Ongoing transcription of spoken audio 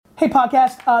Hey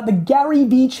podcast, the Gary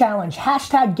V Challenge,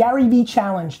 hashtag Gary V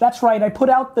Challenge. That's right, I put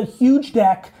out the huge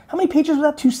deck. How many pages was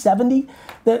that, 270?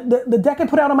 The deck I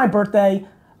put out on my birthday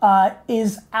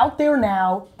is out there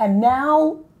now, and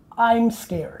now I'm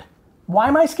scared. Why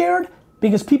am I scared?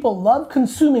 Because people love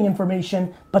consuming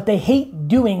information, but they hate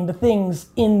doing the things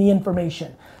in the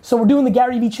information. So we're doing the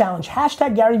Gary V Challenge,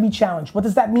 hashtag Gary V Challenge. What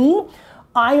does that mean?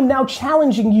 I am now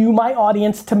challenging you, my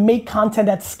audience, to make content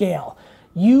at scale.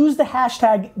 Use the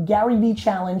hashtag Gary V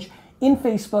Challenge in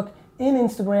Facebook, in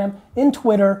Instagram, in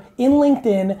Twitter, in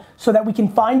LinkedIn, so that we can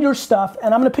find your stuff.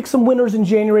 And I'm gonna pick some winners in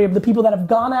January of the people that have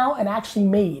gone out and actually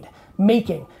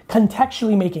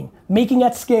contextually making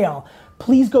at scale.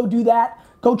 Please go do that.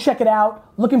 Go check it out.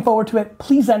 Looking forward to it.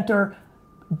 Please enter.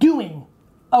 Doing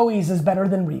always is better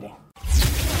than reading.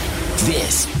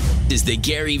 This is the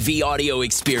Gary V Audio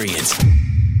Experience.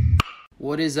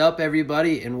 What is up,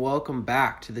 everybody, and welcome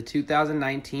back to the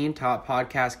 2019 Top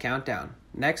Podcast Countdown.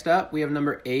 Next up, we have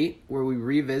number 8, where we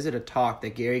revisit a talk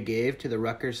that Gary gave to the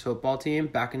Rutgers football team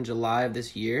back in July of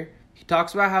this year. He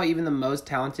talks about how even the most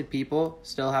talented people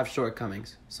still have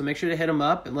shortcomings. So make sure to hit him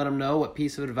up and let him know what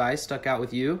piece of advice stuck out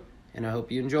with you, and I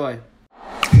hope you enjoy.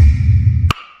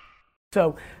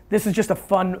 So this is just a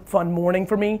fun morning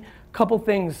for me. Couple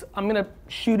things. I'm gonna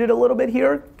shoot it a little bit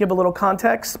here, give a little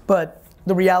context, but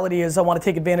the reality is I want to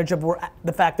take advantage of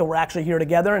the fact that we're actually here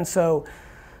together, and so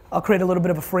I'll create a little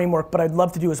bit of a framework, but I'd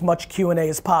love to do as much Q&A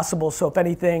as possible. So if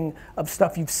anything of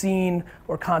stuff you've seen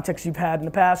or context you've had in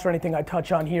the past or anything I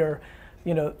touch on here,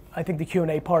 I think the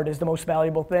Q&A part is the most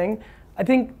valuable thing. I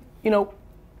think about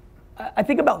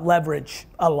leverage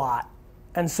a lot.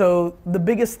 And so the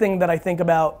biggest thing that I think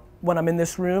about when I'm in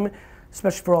this room,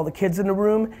 especially for all the kids in the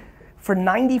room, for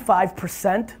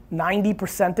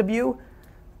 90% of you,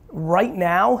 right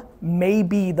now may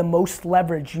be the most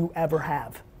leverage you ever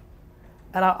have.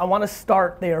 And I want to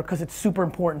start there because it's super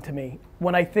important to me.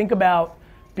 When I think about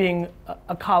being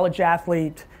a college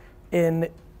athlete in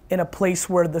a place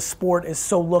where the sport is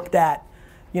so looked at,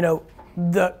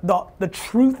 the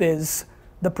truth is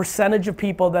the percentage of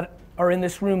people that are in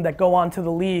this room that go on to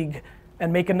the league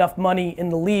and make enough money in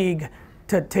the league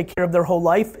to take care of their whole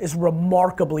life is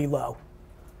remarkably low.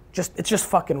 It's just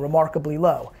fucking remarkably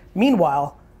low.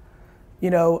 Meanwhile,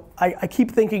 I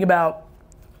keep thinking about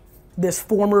this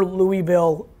former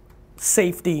Louisville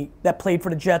safety that played for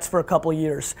the Jets for a couple of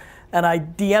years. And I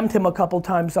DM'd him a couple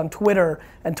times on Twitter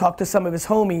and talked to some of his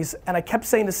homies, and I kept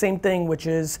saying the same thing, which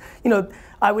is,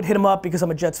 I would hit him up because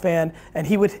I'm a Jets fan, and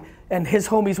his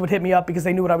homies would hit me up because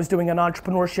they knew what I was doing in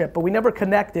entrepreneurship, but we never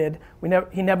connected.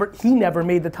 He never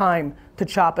made the time to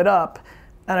chop it up.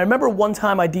 And I remember one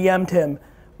time I DM'd him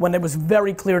when it was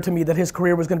very clear to me that his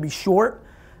career was gonna be short,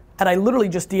 and I literally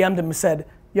just DM'd him and said,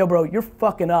 yo bro, you're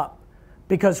fucking up.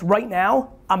 Because right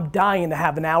now, I'm dying to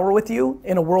have an hour with you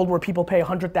in a world where people pay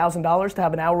 $100,000 to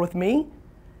have an hour with me.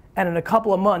 And in a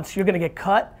couple of months, you're gonna get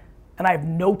cut, and I have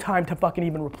no time to fucking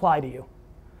even reply to you.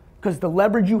 Because the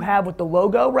leverage you have with the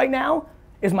logo right now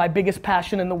is my biggest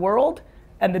passion in the world.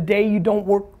 And the day you don't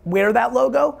wear that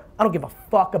logo, I don't give a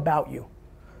fuck about you.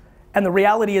 And the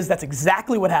reality is that's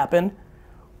exactly what happened.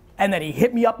 And then he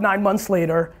hit me up 9 months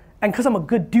later, and because I'm a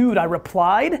good dude, I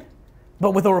replied,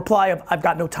 but with a reply of, I've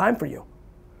got no time for you.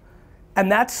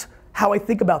 And that's how I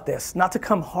think about this. Not to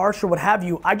come harsh or what have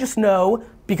you, I just know,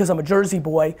 because I'm a Jersey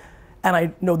boy, and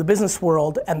I know the business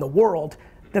world and the world,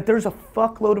 that there's a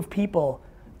fuckload of people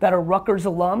that are Rutgers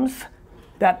alums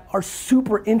that are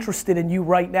super interested in you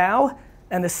right now,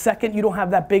 and the second you don't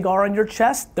have that big R on your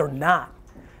chest, they're not.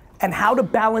 And how to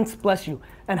balance, bless you,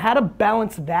 and how to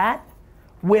balance that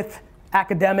with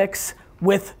academics,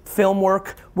 with film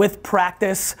work, with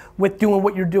practice, with doing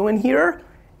what you're doing here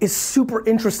is super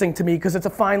interesting to me because it's a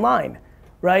fine line,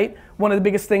 right? One of the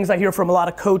biggest things I hear from a lot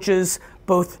of coaches,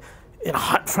 both in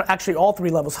actually all 3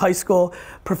 levels, high school,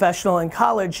 professional, and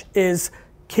college, is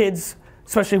kids,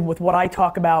 especially with what I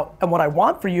talk about and what I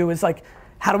want for you, is like,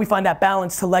 how do we find that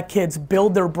balance to let kids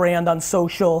build their brand on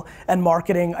social and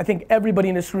marketing? I think everybody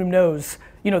in this room knows,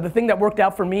 the thing that worked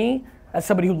out for me as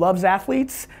somebody who loves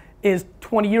athletes is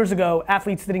 20 years ago,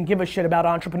 athletes didn't give a shit about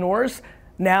entrepreneurs.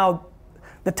 Now,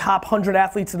 the top 100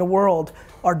 athletes in the world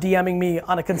are DMing me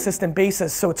on a consistent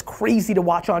basis. So it's crazy to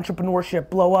watch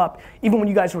entrepreneurship blow up. Even when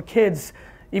you guys were kids,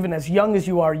 even as young as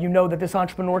you are, you know that this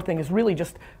entrepreneur thing is really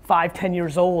just 5-10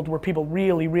 years old where people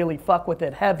really, really fuck with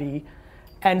it heavy.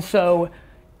 And so,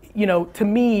 to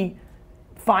me,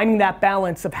 finding that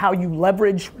balance of how you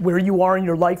leverage where you are in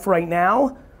your life right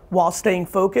now while staying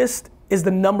focused is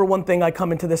the number one thing I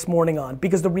come into this morning on.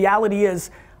 Because the reality is,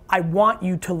 I want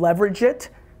you to leverage it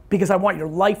because I want your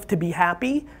life to be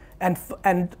happy, and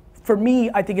for me,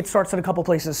 I think it starts in a couple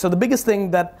places. So the biggest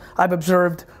thing that I've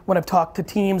observed when I've talked to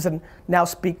teams and now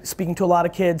speaking to a lot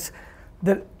of kids,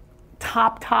 the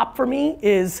top for me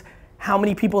is how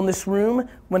many people in this room,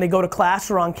 when they go to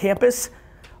class or on campus,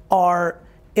 are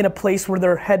in a place where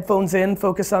they're headphones in,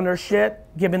 focused on their shit,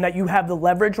 given that you have the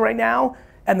leverage right now.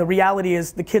 And the reality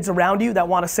is the kids around you that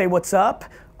want to say what's up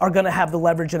are gonna have the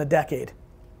leverage in a decade.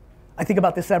 I think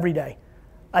about this every day.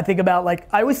 I think about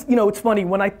I always, it's funny,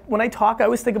 when I talk, I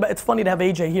always think about, it's funny to have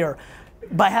AJ here.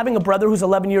 By having a brother who's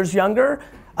 11 years younger,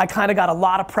 I kind of got a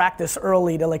lot of practice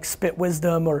early to spit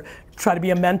wisdom or try to be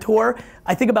a mentor.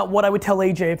 I think about what I would tell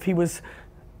AJ if he was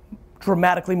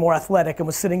dramatically more athletic and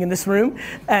was sitting in this room.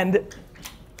 And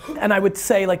I would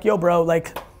say yo bro,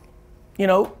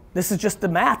 this is just the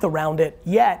math around it.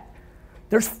 Yet,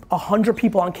 there's 100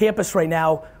 people on campus right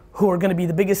now who are gonna be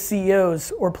the biggest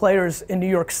CEOs or players in New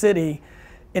York City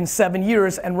in 7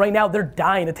 years, and right now they're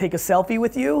dying to take a selfie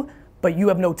with you, but you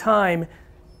have no time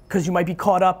because you might be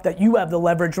caught up that you have the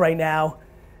leverage right now,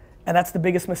 and that's the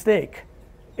biggest mistake.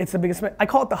 It's the biggest, I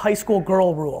call it the high school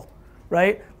girl rule,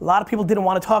 right? A lot of people didn't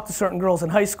want to talk to certain girls in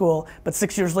high school, but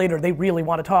 6 years later they really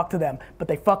want to talk to them, but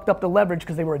they fucked up the leverage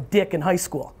because they were a dick in high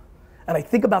school. And I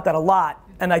think about that a lot,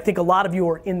 and I think a lot of you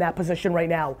are in that position right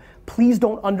now. Please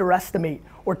don't underestimate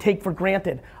or take for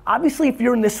granted. Obviously, if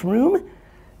you're in this room,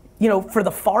 for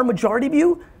the far majority of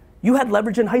you, you had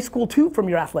leverage in high school too from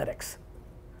your athletics.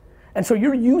 And so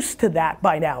you're used to that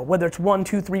by now, whether it's 1,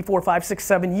 2, 3, 4, 5, 6,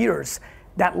 7 years.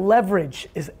 That leverage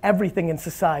is everything in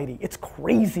society. It's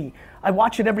crazy. I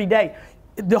watch it every day.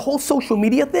 The whole social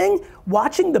media thing,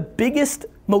 watching the biggest,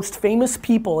 most famous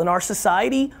people in our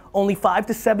society only 5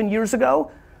 to 7 years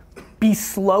ago be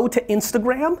slow to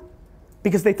Instagram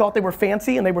because they thought they were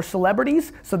fancy and they were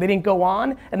celebrities, so they didn't go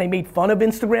on, and they made fun of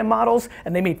Instagram models,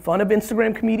 and they made fun of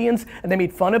Instagram comedians, and they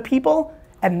made fun of people,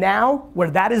 and now,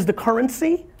 where that is the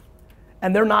currency,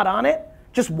 and they're not on it,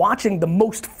 just watching the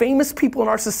most famous people in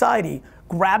our society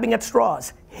grabbing at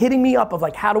straws, hitting me up of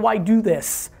how do I do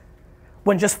this?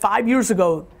 When just 5 years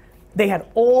ago, they had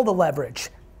all the leverage,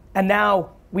 and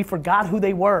now we forgot who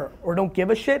they were or don't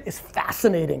give a shit is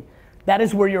fascinating. That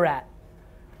is where you're at.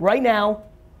 Right now,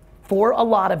 for a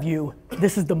lot of you,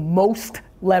 this is the most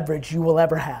leverage you will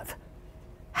ever have.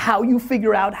 How you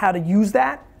figure out how to use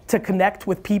that to connect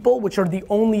with people, which are the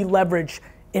only leverage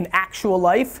in actual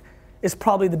life, is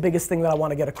probably the biggest thing that I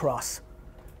want to get across.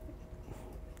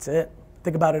 That's it.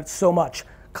 Think about it so much.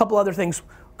 A couple other things,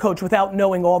 Coach, without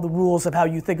knowing all the rules of how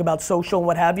you think about social and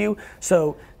what have you,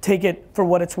 so take it for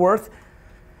what it's worth.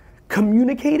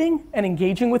 Communicating and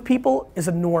engaging with people is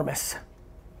enormous.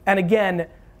 And again,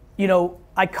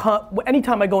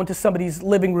 anytime I go into somebody's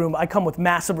living room, I come with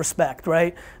massive respect,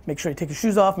 right? Make sure you take your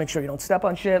shoes off, make sure you don't step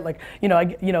on shit.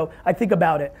 I think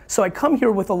about it. So I come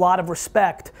here with a lot of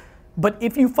respect, but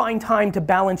if you find time to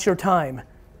balance your time,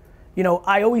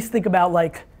 I always think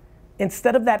about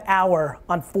instead of that hour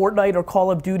on Fortnite or Call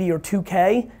of Duty or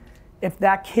 2K, if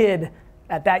that kid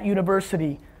at that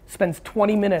university spends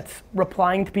 20 minutes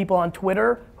replying to people on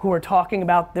Twitter who are talking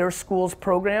about their school's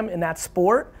program in that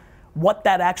sport, what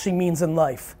that actually means in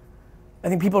life. I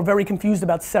think people are very confused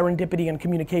about serendipity and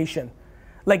communication.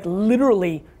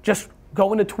 Literally just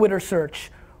going to Twitter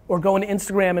search or going to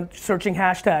Instagram and searching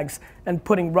hashtags and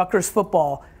putting Rutgers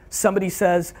football. Somebody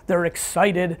says they're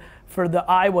excited for the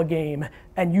Iowa game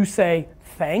and you say,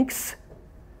 thanks.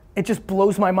 It just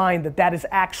blows my mind that that is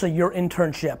actually your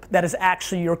internship. That is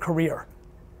actually your career.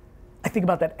 I think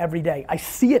about that every day. I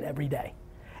see it every day.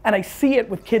 And I see it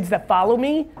with kids that follow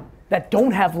me that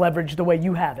don't have leverage the way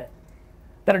you have it,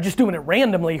 that are just doing it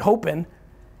randomly, hoping,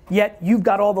 yet you've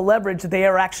got all the leverage that they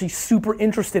are actually super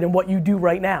interested in what you do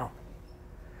right now.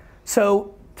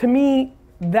 So to me,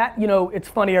 that, it's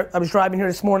funny, I was driving here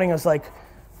this morning, I was like,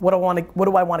 what do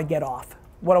I want to get off?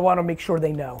 What do I want to make sure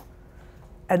they know?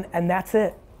 And that's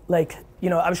it.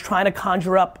 I was trying to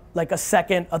conjure up a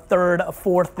second, a third, a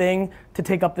fourth thing to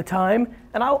take up the time,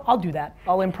 and I'll do that.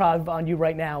 I'll improv on you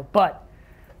right now, but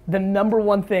the number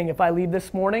one thing, if I leave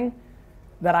this morning,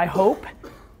 that I hope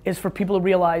is for people to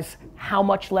realize how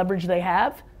much leverage they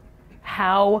have,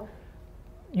 how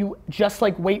you, just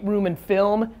like weight room and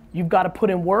film, you've got to put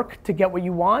in work to get what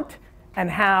you want, and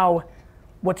how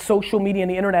what social media and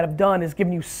the internet have done is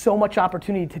given you so much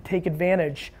opportunity to take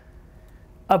advantage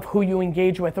of who you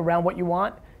engage with around what you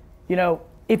want.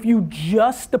 If you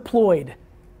just deployed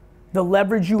the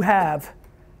leverage you have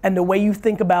and the way you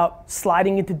think about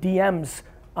sliding into DMs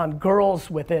on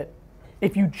girls with it,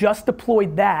 if you just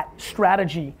deployed that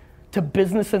strategy to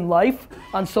business and life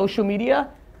on social media,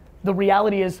 the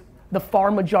reality is the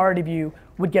far majority of you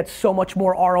would get so much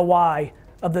more ROI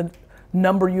of the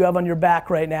number you have on your back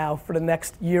right now for the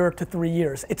next year to 3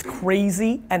 years. It's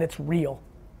crazy and it's real.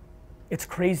 It's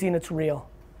crazy and it's real.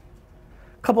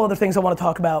 A couple other things I want to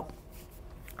talk about.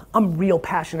 I'm real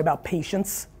passionate about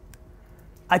patience.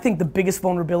 I think the biggest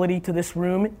vulnerability to this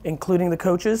room, including the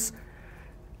coaches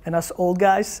and us old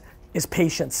guys, is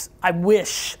patience. I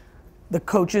wish the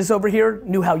coaches over here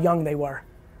knew how young they were.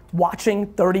 Watching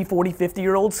 30, 40,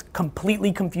 50-year-olds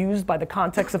completely confused by the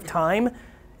context of time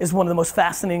is one of the most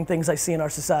fascinating things I see in our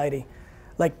society.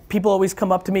 Like, people always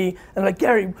come up to me and they're like,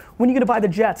 Gary, when are you gonna buy the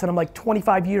Jets? And I'm like,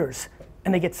 25 years.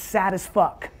 And they get sad as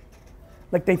fuck.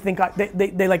 Like, they think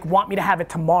they like want me to have it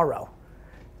tomorrow.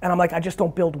 And I'm like, I just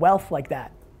don't build wealth like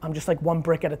that. I'm just like one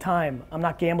brick at a time. I'm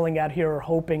not gambling out here or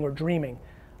hoping or dreaming.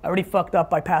 I already fucked up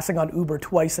by passing on Uber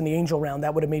twice in the angel round.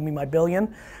 That would have made me my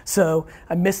billion. So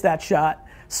I missed that shot.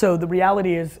 So the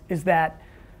reality is that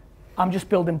I'm just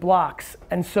building blocks.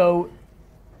 And so,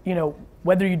 you know,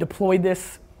 whether you deploy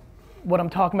this, what I'm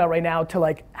talking about right now, to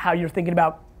like how you're thinking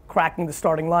about cracking the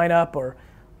starting lineup, or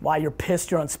why you're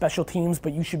pissed you're on special teams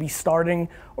but you should be starting,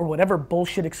 or whatever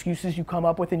bullshit excuses you come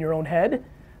up with in your own head,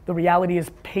 the reality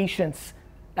is patience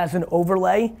as an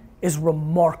overlay is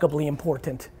remarkably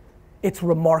important. It's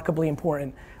remarkably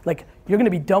important. Like, you're gonna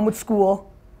be done with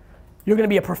school, you're gonna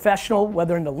be a professional,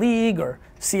 whether in the league or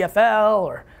CFL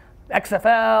or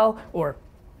XFL or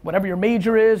whatever your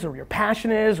major is or your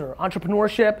passion is or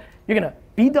entrepreneurship. You're gonna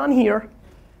be done here,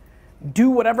 do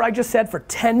whatever I just said for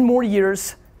 10 more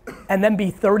years, and then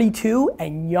be 32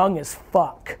 and young as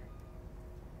fuck.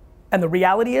 And the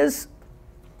reality is,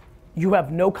 you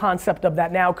have no concept of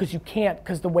that now because you can't,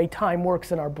 because the way time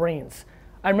works in our brains.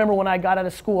 I remember when I got out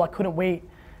of school, I couldn't wait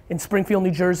in Springfield,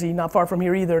 New Jersey, not far from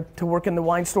here either, to work in the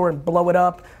wine store and blow it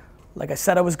up like I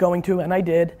said I was going to, and I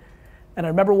did. And I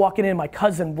remember walking in, my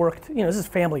cousin worked, you know, this is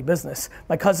family business.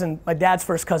 My cousin, my dad's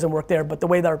first cousin worked there, but the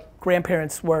way that our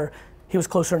grandparents were, he was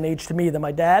closer in age to me than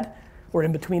my dad, or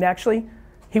in between actually.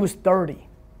 He was 30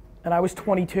 and I was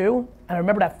 22. And I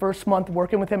remember that first month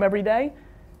working with him every day.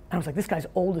 And I was like, this guy's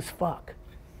old as fuck.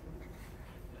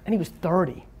 And he was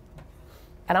 30.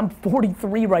 And I'm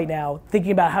 43 right now,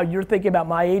 thinking about how you're thinking about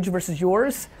my age versus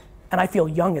yours, and I feel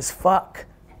young as fuck,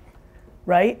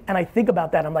 right? And I think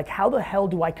about that, I'm like, how the hell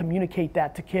do I communicate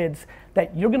that to kids,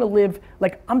 that you're gonna live,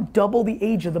 like, I'm double the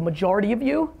age of the majority of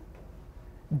you,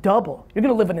 double. You're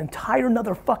gonna live an entire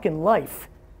another fucking life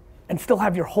and still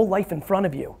have your whole life in front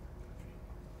of you.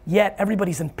 Yet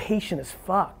everybody's impatient as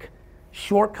fuck.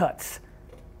 Shortcuts,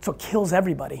 it's what kills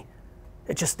everybody.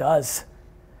 It just does.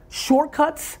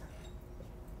 Shortcuts,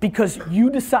 because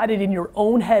you decided in your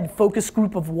own head, focus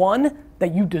group of one,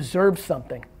 that you deserve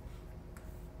something.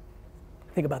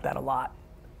 I think about that a lot.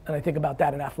 And I think about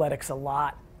that in athletics a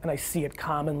lot. And I see it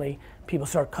commonly. People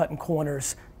start cutting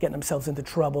corners, getting themselves into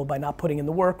trouble by not putting in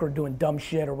the work or doing dumb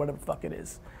shit or whatever the fuck it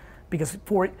is. Because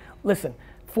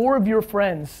four of your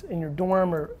friends in your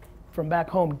dorm or from back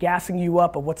home gassing you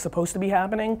up of what's supposed to be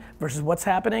happening versus what's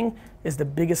happening is the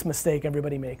biggest mistake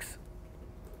everybody makes.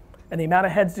 And the amount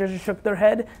of heads that just shook their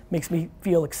head makes me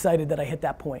feel excited that I hit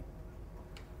that point.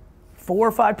 4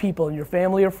 or 5 people in your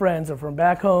family or friends or from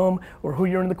back home or who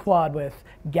you're in the quad with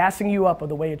gassing you up of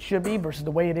the way it should be versus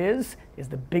the way it is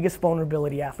the biggest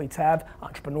vulnerability athletes have,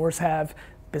 entrepreneurs have,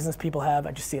 business people have.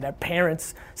 I just see it,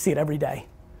 parents see it every day.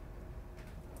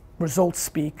 Results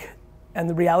speak. And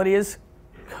the reality is,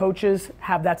 coaches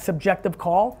have that subjective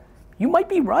call. You might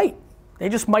be right. They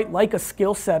just might like a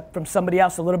skill set from somebody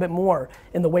else a little bit more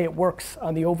in the way it works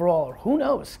on the overall, or who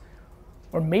knows?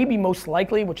 Or maybe most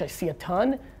likely, which I see a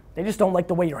ton, they just don't like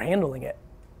the way you're handling it.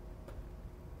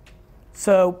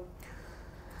 So,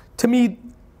 to me,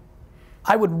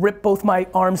 I would rip both my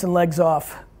arms and legs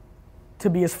off to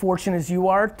be as fortunate as you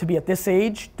are, to be at this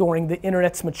age during the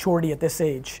internet's maturity at this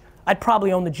age. I'd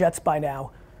probably own the Jets by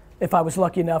now if I was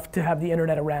lucky enough to have the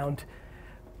internet around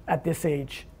at this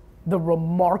age. The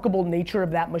remarkable nature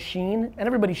of that machine, and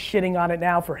everybody's shitting on it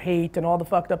now for hate and all the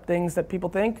fucked up things that people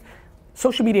think.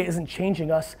 Social media isn't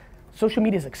changing us. Social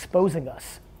media is exposing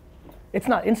us. It's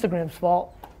not Instagram's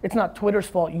fault. It's not Twitter's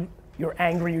fault you're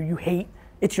angry or you hate.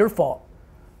 It's your fault.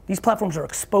 These platforms are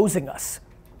exposing us.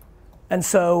 And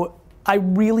so I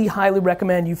really highly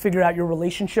recommend you figure out your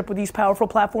relationship with these powerful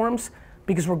platforms,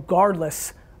 because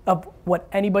regardless of what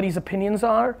anybody's opinions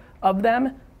are of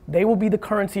them, they will be the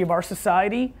currency of our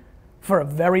society for a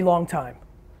very long time.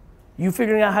 You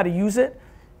figuring out how to use it.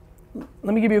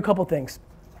 Let me give you a couple things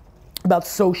about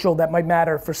social that might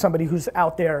matter for somebody who's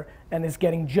out there and is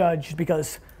getting judged,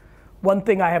 because one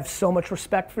thing I have so much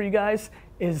respect for you guys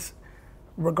is,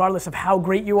 regardless of how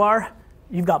great you are,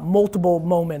 you've got multiple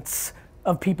moments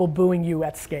of people booing you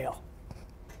at scale.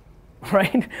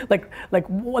 right? Like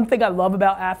one thing I love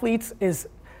about athletes is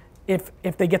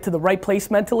if they get to the right place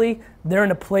mentally, they're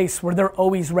in a place where they're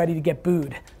always ready to get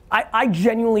booed. I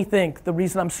genuinely think the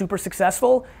reason I'm super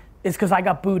successful is because I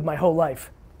got booed my whole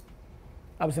life.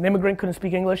 I was an immigrant, couldn't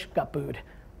speak English, got booed.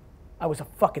 I was a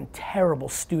fucking terrible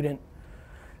student.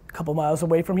 A couple miles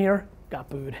away from here, got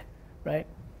booed, right?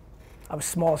 I was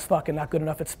small as fuck and not good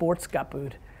enough at sports, got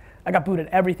booed. I got booed at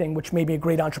everything, which made me a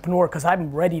great entrepreneur because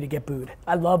I'm ready to get booed.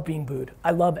 I love being booed.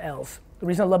 I love L's. The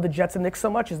reason I love the Jets and Knicks so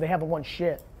much is they haven't won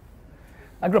shit.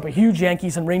 I grew up a huge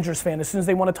Yankees and Rangers fan. As soon as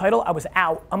they won a title, I was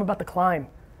out. I'm about to climb.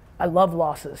 I love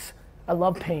losses. I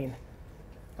love pain.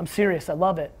 I'm serious, I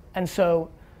love it. And so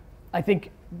I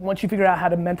think once you figure out how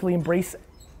to mentally embrace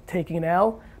taking an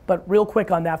L, but real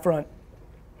quick on that front,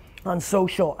 on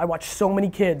social, I watch so many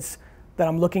kids that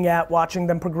I'm looking at, watching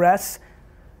them progress,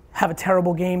 have a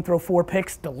terrible game, throw 4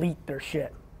 picks, delete their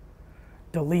shit.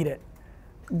 Delete it.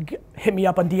 Hit me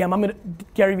up on DM.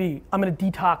 Gary Vee, I'm gonna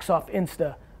detox off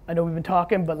Insta. I know we've been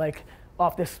talking, but like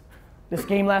off this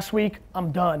game last week,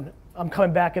 I'm done. I'm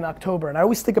coming back in October. And I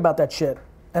always think about that shit.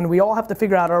 And we all have to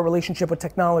figure out our relationship with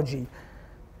technology.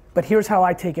 But here's how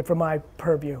I take it from my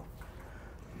purview.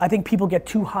 I think people get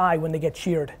too high when they get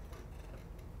cheered.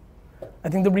 I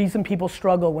think the reason people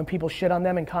struggle when people shit on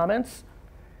them in comments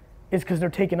is because they're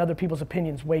taking other people's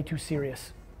opinions way too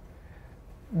serious.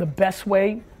 The best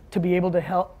way to be able to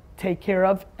help take care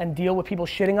of and deal with people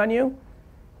shitting on you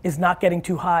is not getting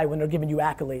too high when they're giving you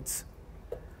accolades.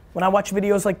 When I watch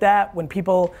videos like that, when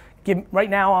people give, right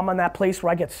now I'm on that place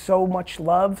where I get so much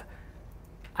love,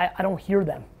 I don't hear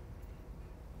them.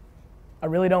 I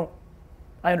really don't.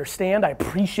 I understand, I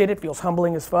appreciate it, feels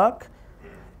humbling as fuck,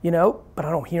 but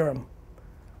I don't hear them.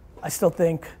 I still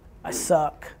think I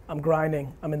suck, I'm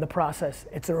grinding, I'm in the process,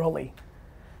 it's early.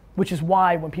 Which is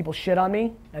why when people shit on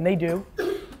me, and they do,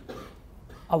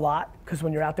 a lot, because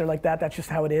when you're out there like that, that's just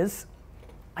how it is,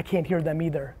 I can't hear them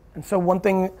either. And so one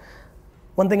thing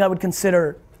I would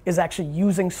consider is actually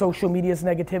using social media's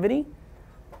negativity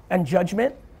and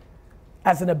judgment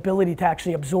as an ability to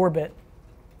actually absorb it,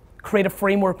 create a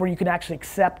framework where you can actually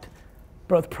accept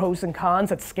both pros and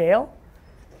cons at scale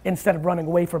instead of running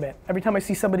away from it. Every time I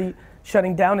see somebody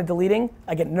shutting down and deleting,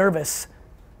 I get nervous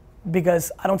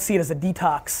because I don't see it as a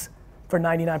detox for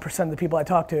 99% of the people I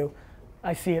talk to.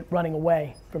 I see it running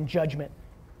away from judgment.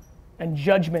 And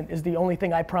judgment is the only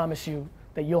thing I promise you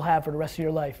that you'll have for the rest of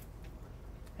your life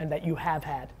and that you have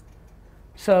had.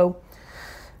 So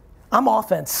I'm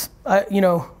offense.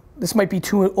 This might be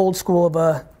too old school of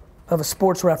a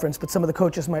sports reference, but some of the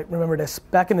coaches might remember this.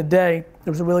 Back in the day,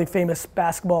 there was a really famous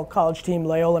basketball college team,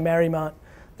 Loyola Marymount,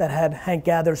 that had Hank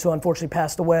Gathers, who unfortunately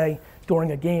passed away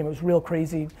during a game. It was real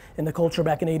crazy in the culture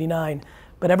back in '89.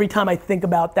 But every time I think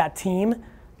about that team,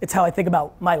 it's how I think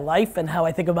about my life and how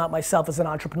I think about myself as an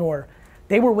entrepreneur.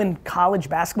 They were winning college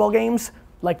basketball games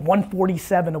like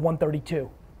 147 to 132.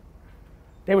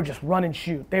 They were just run and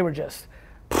shoot.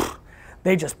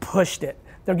 They just pushed it.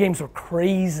 Their games were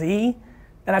crazy.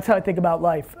 And that's how I think about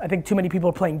life. I think too many people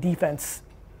are playing defense.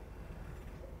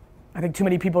 I think too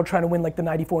many people are trying to win like the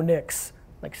 '94 Knicks,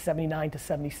 like 79 to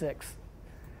 76.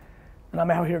 And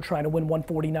I'm out here trying to win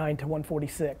 149 to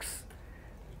 146.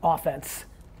 Offense.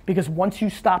 Because once you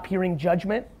stop hearing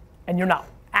judgment and you're not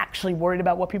actually worried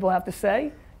about what people have to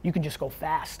say, you can just go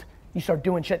fast. You start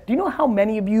doing shit. Do you know how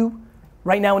many of you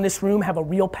right now in this room have a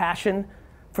real passion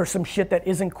for some shit that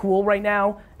isn't cool right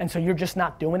now, and so you're just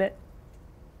not doing it?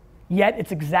 Yet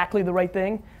it's exactly the right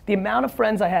thing. The amount of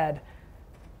friends I had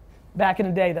back in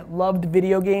the day that loved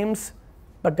video games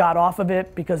but got off of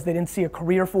it because they didn't see a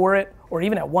career for it, or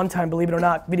even at one time, believe it or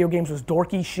not, video games was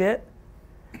dorky shit,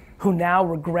 who now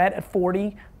regret at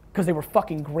 40 because they were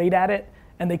fucking great at it,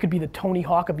 and they could be the Tony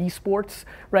Hawk of esports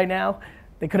right now.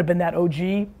 They could have been that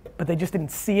OG, but they just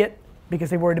didn't see it because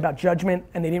they worried about judgment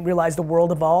and they didn't realize the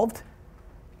world evolved.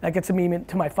 That gets me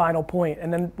to my final point,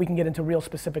 and then we can get into real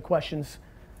specific questions.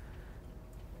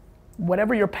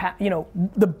 Whatever your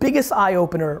the biggest eye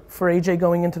opener for AJ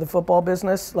going into the football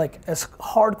business, like as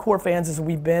hardcore fans as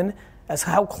we've been, as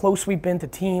how close we've been to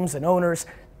teams and owners.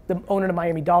 The owner of the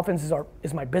Miami Dolphins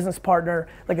is my business partner.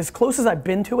 Like as close as I've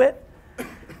been to it,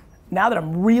 now that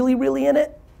I'm really, really in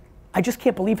it, I just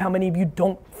can't believe how many of you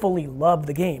don't fully love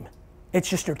the game. It's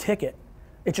just your ticket.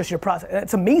 It's just your process.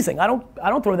 It's amazing. I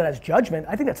don't throw that as judgment.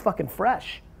 I think that's fucking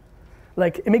fresh.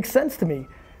 Like it makes sense to me.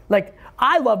 Like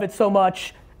I love it so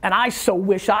much, and I so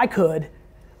wish I could,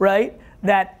 right?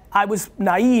 That I was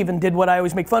naive and did what I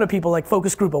always make fun of people, like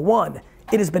focus group of one.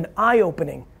 It has been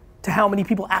eye-opening to how many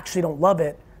people actually don't love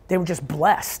it. They were just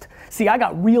blessed. See, I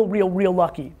got real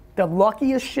lucky. The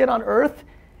luckiest shit on earth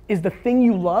is the thing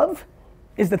you love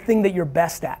is the thing that you're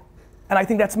best at. And I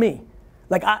think that's me.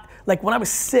 Like when I was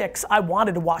 6, I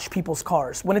wanted to wash people's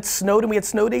cars. When it snowed and we had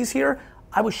snow days here,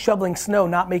 I was shoveling snow,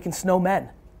 not making snowmen,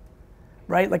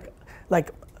 right?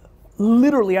 Like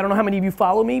literally, I don't know how many of you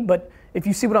follow me, but if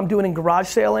you see what I'm doing in garage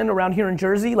sale around here in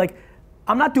Jersey, like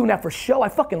I'm not doing that for show, I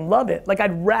fucking love it. Like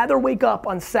I'd rather wake up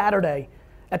on Saturday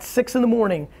at 6 in the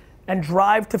morning and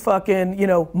drive to fucking,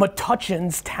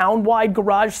 Metuchen's town-wide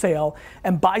garage sale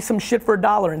and buy some shit for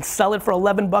 $1 and sell it for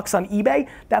 $11 on eBay.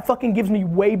 That fucking gives me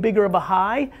way bigger of a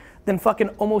high than fucking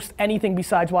almost anything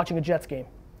besides watching a Jets game.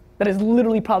 That is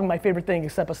literally probably my favorite thing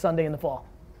except a Sunday in the fall.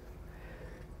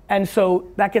 And so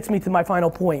that gets me to my final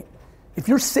point. If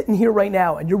you're sitting here right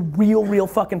now and you're real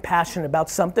fucking passionate about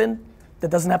something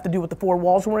that doesn't have to do with the 4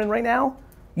 walls we're in right now,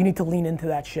 you need to lean into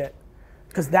that shit.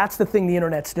 Because that's the thing the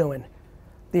internet's doing.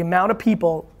 The amount of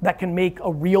people that can make a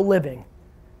real living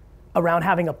around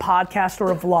having a podcast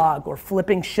or a vlog or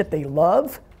flipping shit they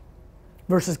love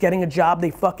versus getting a job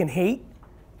they fucking hate,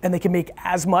 and they can make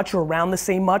as much or around the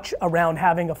same much around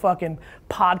having a fucking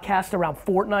podcast around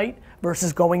Fortnite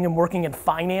versus going and working in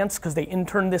finance because they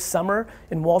interned this summer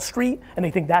in Wall Street and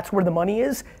they think that's where the money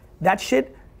is. That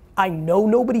shit, I know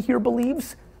nobody here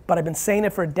believes, but I've been saying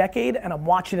it for a decade and I'm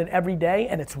watching it every day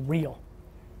and it's real.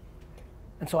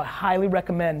 And so I highly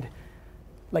recommend,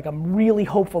 like I'm really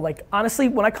hopeful, like honestly,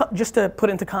 when I come, just to put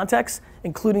into context,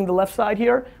 including the left side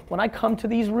here, when I come to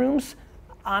these rooms,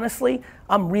 honestly,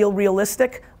 I'm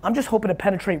realistic. I'm just hoping to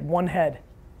penetrate one head,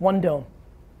 one dome.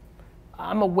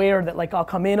 I'm aware that like I'll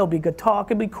come in, it'll be good talk,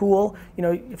 it'll be cool.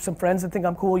 If some friends that think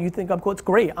I'm cool, you think I'm cool, it's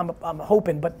great. I'm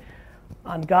hoping, but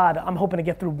on God, I'm hoping to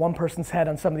get through one person's head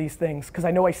on some of these things because I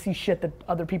know I see shit that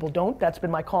other people don't. That's been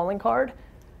my calling card.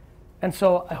 And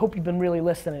so I hope you've been really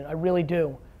listening. I really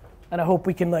do. And I hope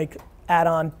we can like add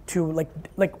on to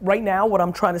like right now what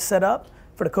I'm trying to set up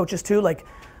for the coaches too, like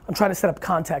I'm trying to set up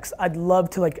context. I'd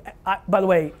love to by the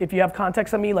way, if you have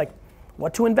context on me, like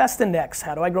what to invest in next,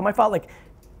 how do I grow my file? Like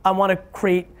I want to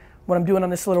create, what I'm doing on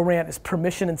this little rant is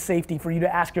permission and safety for you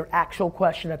to ask your actual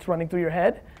question that's running through your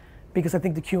head. Because I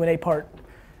think the Q&A part,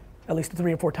 at least the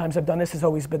 3 or 4 times I've done this, has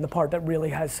always been the part that really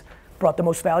has brought the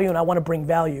most value and I want to bring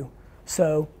value.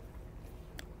 So,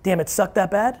 damn it, sucked that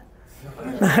bad?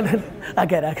 I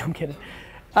get it, I'm kidding.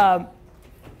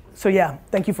 So yeah,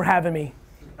 thank you for having me.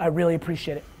 I really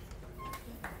appreciate it.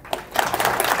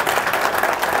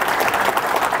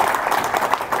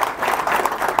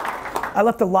 I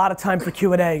left a lot of time for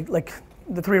Q&A. Like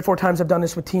the 3 or 4 times I've done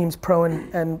this with teams, pro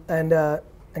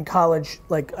and college,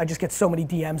 like I just get so many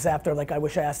DMs after, like I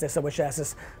wish I asked this, I wish I asked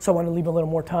this. So I want to leave a little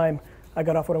more time. I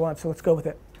got off what I want, so let's go with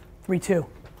it. 3, 2.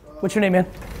 What's your name, man?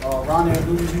 Ronnie,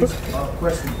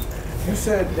 question. You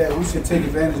said that we should take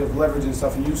advantage of leverage and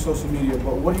stuff and use social media,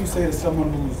 but what do you say to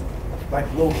someone who's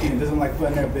like low-key and doesn't like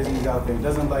putting their business out there,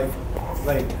 doesn't like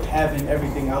having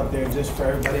everything out there just for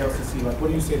everybody else to see? Like, what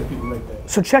do you say to people like that?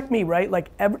 So check me, right? Like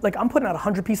I'm putting out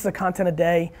 100 pieces of content a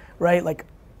day, right? Like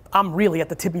I'm really at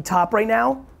the tippy top right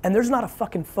now, and there's not a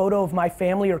fucking photo of my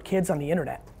family or kids on the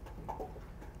internet.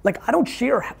 Like I don't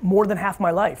share more than half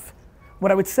my life.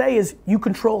 What I would say is you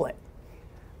control it.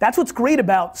 That's what's great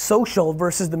about social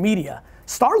versus the media.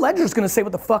 Star Ledger's gonna say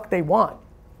what the fuck they want.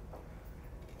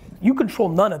 You control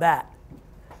none of that.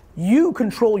 You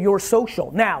control your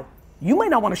social. Now, you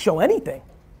might not wanna show anything,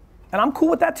 and I'm cool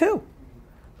with that too.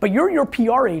 But you're your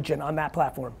PR agent on that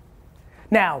platform.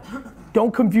 Now,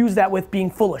 don't confuse that with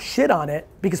being full of shit on it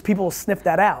because people will sniff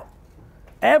that out.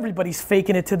 Everybody's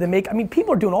faking it to the make. I mean,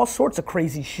 people are doing all sorts of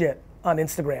crazy shit on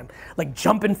Instagram. Like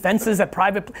jumping fences at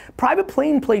private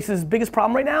plane places. Biggest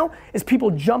problem right now is people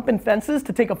jumping fences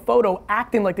to take a photo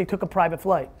acting like they took a private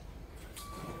flight.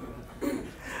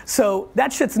 So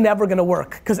that shit's never gonna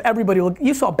work because everybody will,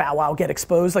 you saw Bow Wow get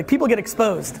exposed, like people get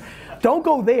exposed. Don't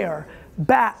go there,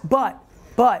 but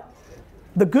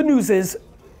the good news is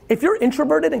if you're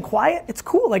introverted and quiet, it's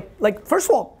cool. Like first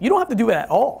of all, you don't have to do it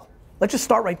at all. Let's just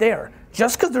start right there.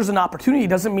 Just because there's an opportunity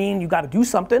doesn't mean you gotta do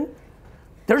something.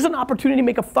 There's an opportunity to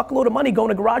make a fuckload of money going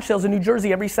to garage sales in New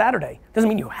Jersey every Saturday. Doesn't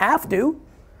mean you have to,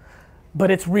 but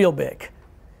it's real big.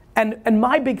 And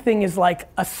my big thing is like,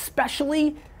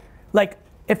 especially, like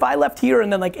if I left here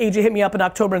and then like AJ hit me up in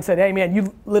October and said, hey man,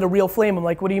 you lit a real flame. I'm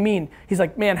like, what do you mean? He's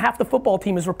like, man, half the football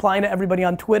team is replying to everybody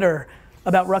on Twitter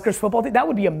about Rutgers football team. That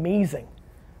would be amazing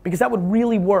because that would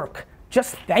really work.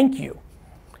 Just thank you.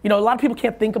 You know, a lot of people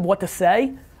can't think of what to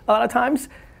say a lot of times.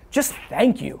 Just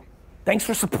thank you. Thanks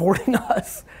for supporting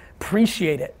us.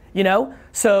 Appreciate it, you know?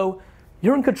 So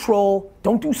you're in control.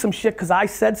 Don't do some shit because I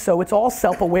said so. It's all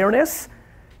self-awareness.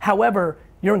 However,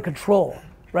 you're in control,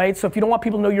 right? So if you don't want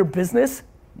people to know your business,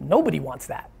 nobody wants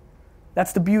that.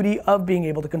 That's the beauty of being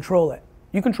able to control it.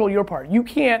 You control your part. You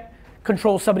can't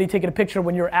control somebody taking a picture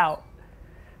when you're out.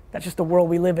 That's just the world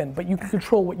we live in. But you can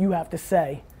control what you have to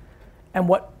say and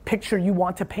what picture you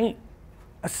want to paint.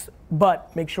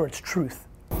 But make sure it's truth.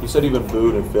 You said you've been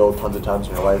booed and failed tons of times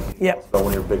in your life. Yep. So one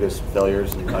of your biggest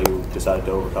failures and how you decided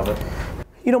to overcome it?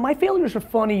 You know, my failures are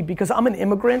funny because I'm an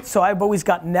immigrant, so I've always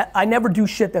got I never do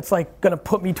shit that's like gonna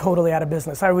put me totally out of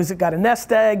business. I always got a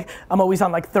nest egg. I'm always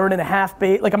on like third and a half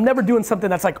bait. Like I'm never doing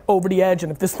something that's like over the edge,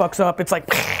 and if this fucks up, it's like,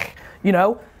 you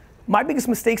know? My biggest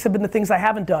mistakes have been the things I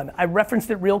haven't done. I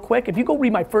referenced it real quick. If you go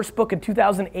read my first book in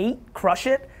 2008, Crush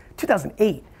It,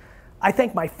 2008, I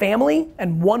thank my family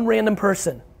and one random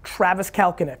person, Travis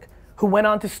Kalanick, who went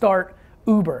on to start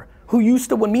Uber, who used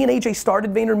to, when me and AJ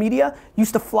started VaynerMedia,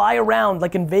 used to fly around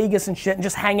like in Vegas and shit and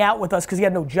just hang out with us because he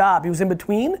had no job. He was in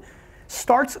between.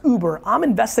 Starts Uber. I'm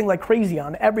investing like crazy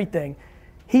on everything.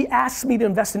 He asked me to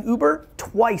invest in Uber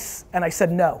twice and I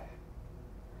said no.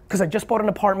 Because I just bought an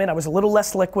apartment. I was a little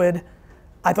less liquid.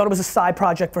 I thought it was a side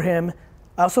project for him.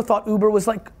 I also thought Uber was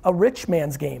like a rich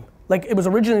man's game. Like it was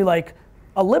originally like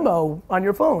a limo on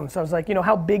your phone. So I was like, you know,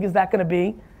 how big is that gonna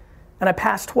be? And I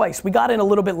passed twice. We got in a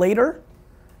little bit later.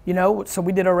 You know, so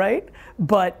we did all right,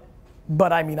 but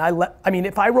I mean,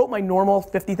 if I wrote my normal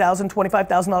 $50,000,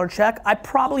 $25,000 check, I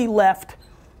probably left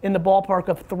in the ballpark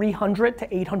of 300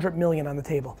 to 800 million on the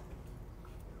table.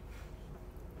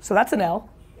 So that's an L.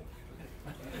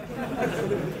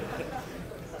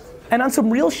 And on some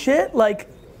real shit, like,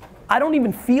 I don't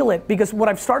even feel it because what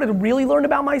I've started to really learn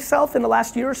about myself in the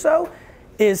last year or so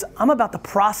is I'm about the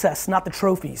process, not the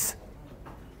trophies.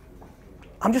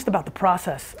 I'm just about the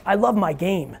process. I love my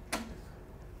game.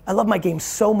 I love my game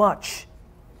so much.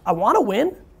 I want to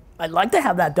win. I'd like to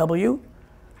have that W,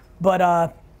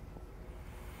 but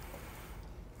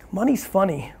money's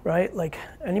funny, right? Like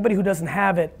anybody who doesn't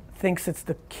have it thinks it's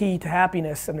the key to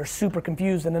happiness and they're super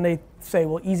confused and then they say,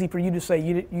 well, easy for you to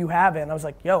say you have it. And I was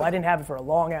like, yo, I didn't have it for a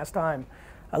long ass time.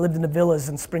 I lived in the villas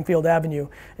in Springfield Avenue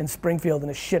in Springfield in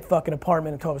a shit fucking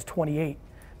apartment until I was 28,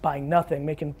 buying nothing,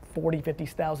 making 40,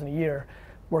 50,000 a year.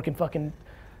 Working fucking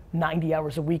 90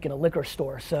 hours a week in a liquor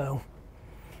store. So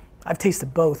I've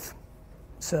tasted both.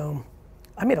 So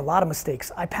I made a lot of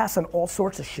mistakes. I pass on all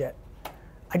sorts of shit.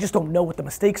 I just don't know what the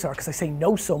mistakes are because I say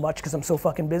no so much because I'm so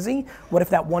fucking busy. What if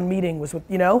that one meeting was with,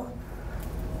 you know?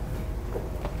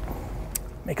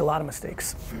 Make a lot of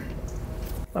mistakes.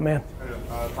 My man.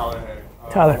 Tyler, hey.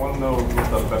 Tyler. I want to know what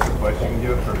the best advice you can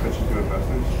give for pitching to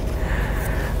investors.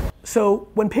 So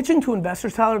when pitching to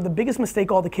investors, Tyler, the biggest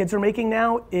mistake all the kids are making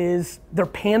now is they're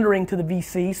pandering to the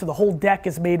VC. So the whole deck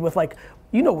is made with like,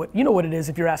 you know what it is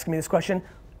if you're asking me this question.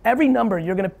 Every number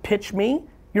you're gonna pitch me,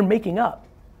 you're making up.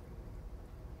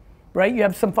 Right? You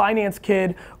have some finance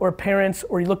kid or parents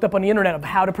or you looked up on the internet of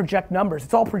how to project numbers.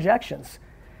 It's all projections.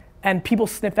 And people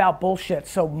sniff out bullshit.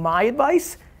 So my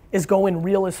advice is go in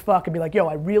real as fuck and be like, yo,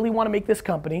 I really wanna make this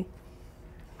company.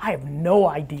 I have no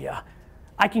idea.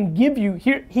 I can give you,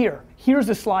 here's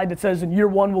a slide that says in year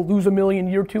 1 we'll lose $1 million,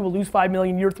 year 2 we'll lose $5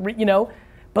 million, year 3, you know?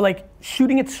 But like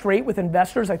shooting it straight with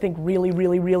investors, I think really,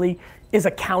 really, really is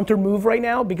a counter move right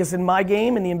now because in my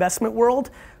game, in the investment world,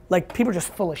 like people are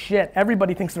just full of shit.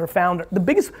 Everybody thinks they're a founder. The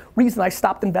biggest reason I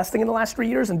stopped investing in the last 3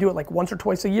 years and do it like once or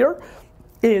twice a year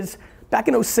is back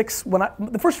in 06, when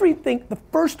the first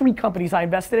three companies I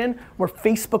invested in were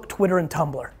Facebook, Twitter, and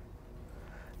Tumblr.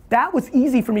 That was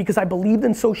easy for me because I believed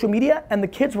in social media and the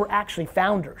kids were actually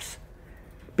founders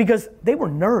because they were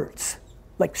nerds,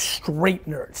 like straight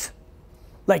nerds,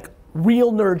 like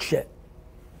real nerd shit.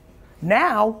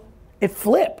 Now it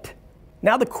flipped.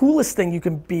 Now the coolest thing you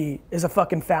can be is a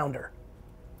fucking founder.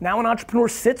 Now an entrepreneur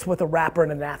sits with a rapper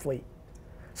and an athlete.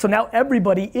 So now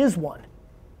everybody is one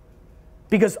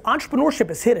because entrepreneurship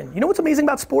is hidden. You know what's amazing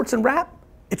about sports and rap?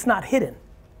 It's not hidden.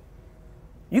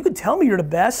 You could tell me you're the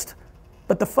best,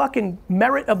 but the fucking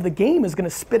merit of the game is gonna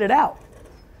spit it out.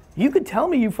 You could tell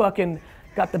me you fucking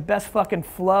got the best fucking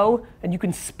flow and you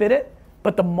can spit it,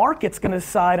 but the market's gonna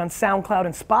decide on SoundCloud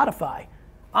and Spotify.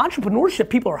 Entrepreneurship,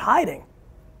 people are hiding.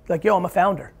 Like, yo, I'm a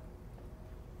founder.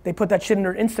 They put that shit in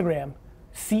their Instagram,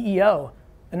 CEO,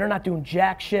 and they're not doing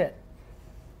jack shit.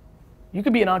 You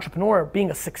could be an entrepreneur,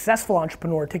 being a successful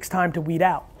entrepreneur takes time to weed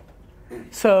out.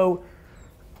 So,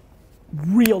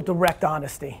 real direct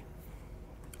honesty.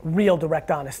 Real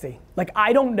direct honesty. Like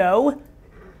I don't know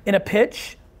in a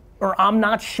pitch or I'm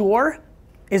not sure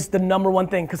is the number one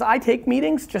thing because I take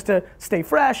meetings just to stay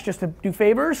fresh, just to do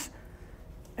favors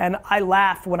and I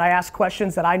laugh when I ask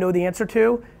questions that I know the answer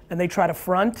to and they try to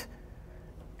front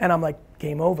and I'm like,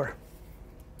 game over.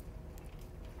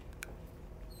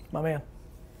 My man.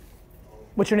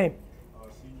 What's your name?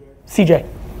 CJ. CJ.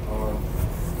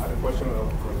 I had a question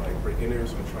for like breaking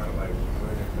beginners are trying to like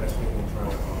learn investing and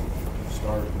trying to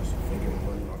start just thinking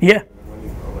money? Yeah. Money,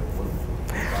 or like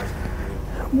what advice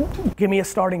can you give? Give me a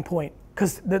starting point.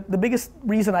 Because the biggest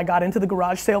reason I got into the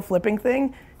garage sale flipping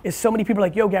thing is so many people are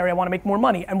like, yo, Gary, I want to make more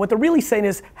money. And what they're really saying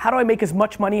is, how do I make as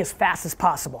much money as fast as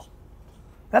possible?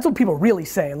 That's what people are really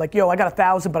saying. Like, yo, I got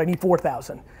 1,000, but I need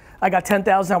 4,000. I got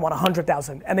 10,000, I want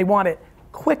 100,000. And they want it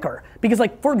quicker. Because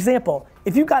like, for example,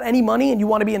 if you got any money and you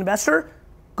want to be an investor,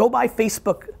 go buy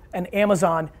Facebook and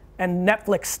Amazon and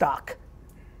Netflix stock.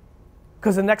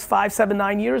 Because the next 5, 7,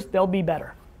 9 years, they'll be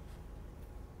better.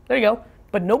 There you go.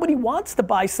 But nobody wants to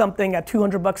buy something at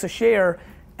 $200 a share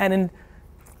and in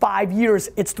 5 years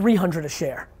it's 300 a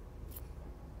share.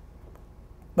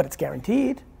 But it's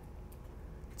guaranteed.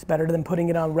 It's better than putting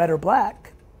it on red or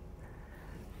black.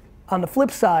 On the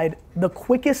flip side, the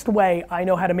quickest way I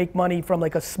know how to make money from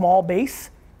like a small base,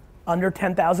 under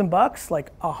 10,000 bucks,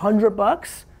 like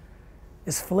 $100,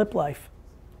 is Flip Life.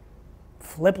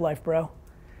 Flip Life, bro.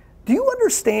 Do you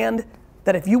understand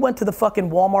that if you went to the fucking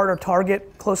Walmart or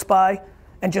Target close by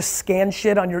and just scan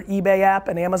shit on your eBay app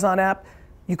and Amazon app,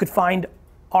 you could find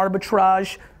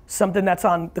arbitrage, something that's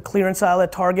on the clearance aisle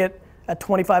at Target at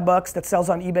 25 bucks that sells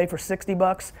on eBay for 60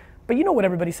 bucks. But you know what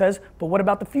everybody says, but what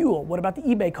about the fuel? What about the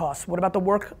eBay costs? What about the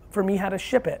work for me how to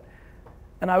ship it?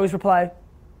 And I always reply,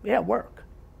 yeah, work.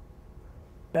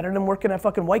 Better than working at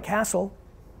fucking White Castle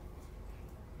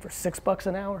for $6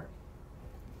 an hour.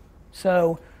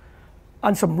 So,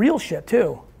 on some real shit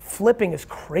too, flipping is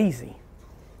crazy.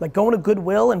 Like going to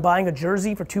Goodwill and buying a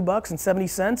jersey for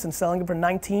 $2.70 and selling it for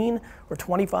 19 or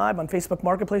 25 on Facebook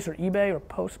Marketplace or eBay or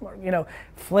Postmark, you know,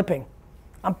 flipping.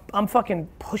 I'm fucking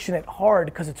pushing it hard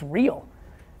because it's real.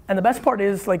 And the best part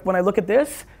is like when I look at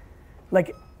this,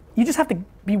 like you just have to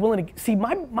be willing to, see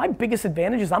my biggest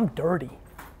advantage is I'm dirty.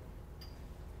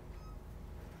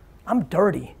 I'm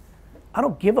dirty. I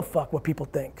don't give a fuck what people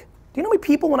think. Do you know how many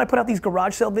people when I put out these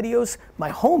garage sale videos,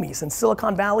 my homies in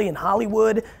Silicon Valley and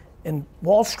Hollywood and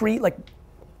Wall Street, like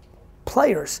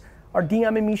players are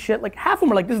DMing me shit. Like half of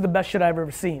them are like, this is the best shit I've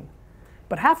ever seen.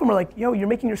 But half of them are like, yo, you're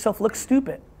making yourself look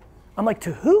stupid. I'm like,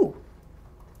 to who?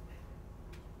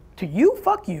 To you?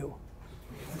 Fuck you.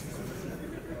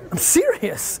 I'm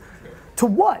serious. To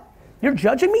what? You're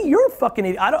judging me? You're a fucking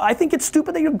idiot. I think it's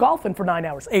stupid that you're golfing for 9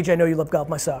 hours. AJ, I know you love golf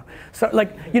myself. So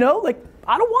like, you know, like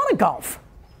I don't want to golf.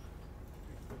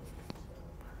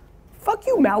 Fuck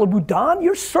you, Malibu Don,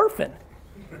 you're surfing.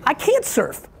 I can't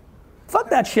surf. Fuck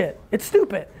that shit, it's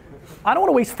stupid. I don't want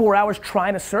to waste 4 hours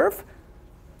trying to surf.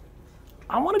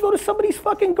 I want to go to somebody's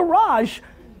fucking garage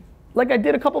like I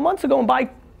did a couple months ago and buy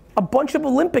a bunch of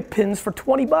Olympic pins for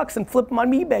 20 bucks and flip them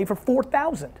on eBay for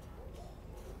 4,000.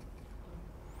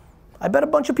 I bet a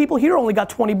bunch of people here only got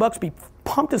 20 bucks, be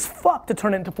pumped as fuck to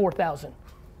turn it into 4,000.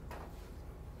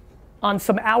 On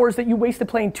some hours that you wasted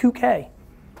playing 2K.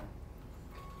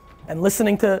 And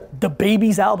listening to the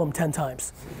Baby's album 10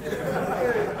 times.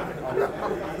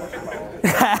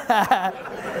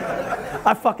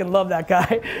 I fucking love that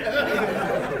guy.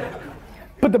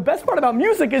 But the best part about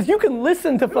music is you can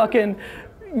listen to fucking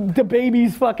the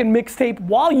Baby's fucking mixtape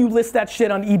while you list that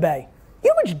shit on eBay. You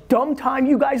know how much dumb time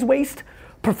you guys waste?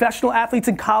 Professional athletes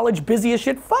in college, busy as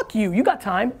shit. Fuck you, you got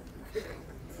time.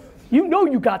 You know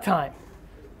you got time.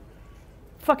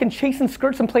 Fucking chasing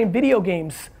skirts and playing video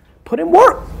games. Put in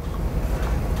work.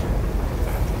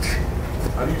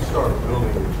 How do you start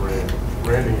building your brand,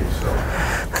 branding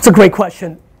yourself? That's a great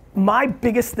question. My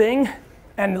biggest thing,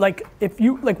 and like if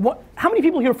you, like what, how many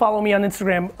people here follow me on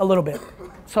Instagram a little bit?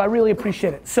 So I really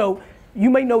appreciate it. So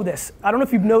you may know this. I don't know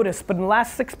if you've noticed, but in the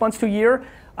last 6 months to a year,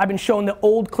 I've been showing the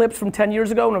old clips from 10 years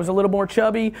ago when I was a little more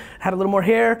chubby, had a little more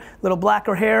hair, a little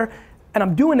blacker hair. And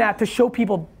I'm doing that to show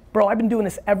people, bro, I've been doing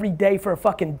this every day for a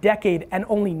fucking decade and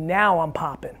only now I'm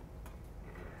popping.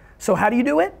 So how do you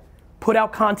do it? Put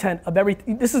out content of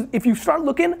everything. This is, if you start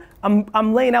looking,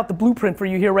 I'm laying out the blueprint for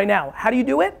you here right now. How do you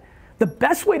do it? The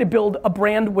best way to build a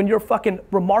brand when you're a fucking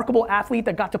remarkable athlete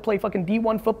that got to play fucking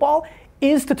D1 football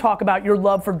is to talk about your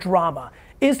love for drama,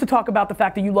 is to talk about the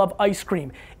fact that you love ice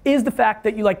cream, is the fact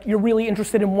that you're really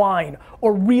interested in wine,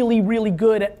 or really, really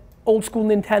good at old school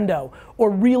Nintendo, or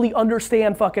really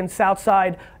understand fucking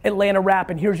Southside Atlanta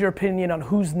rap and here's your opinion on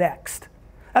who's next.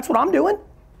 That's what I'm doing.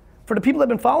 For the people that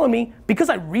have been following me, because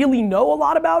I really know a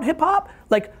lot about hip hop,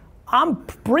 like I'm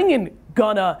bringing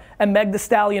Gunna and Meg Thee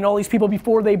Stallion, all these people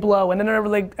before they blow, and then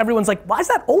everyone's like, why does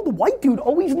that old white dude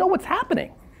always know what's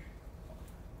happening?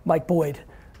 Mike Boyd,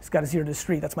 he's got his ear to the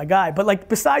street, that's my guy. But like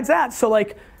besides that, so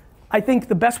like, I think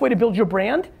the best way to build your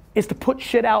brand is to put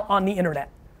shit out on the internet.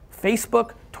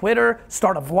 Facebook, Twitter,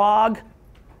 start a vlog,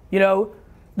 you know,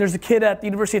 there's a kid at the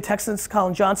University of Texas,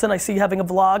 Colin Johnson, I see having a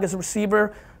vlog as a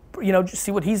receiver, just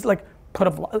see what he's like, put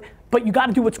a vlog. But you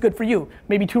gotta do what's good for you.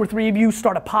 Maybe 2 or 3 of you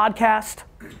start a podcast,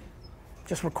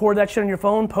 just record that shit on your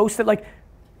phone, post it. Like,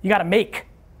 you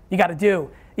gotta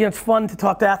do. It's fun to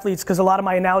talk to athletes because a lot of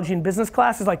my analogy in business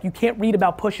class is like, you can't read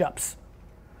about push-ups.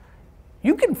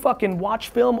 You can fucking watch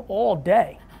film all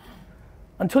day.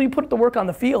 Until you put the work on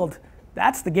the field,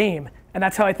 that's the game. And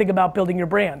that's how I think about building your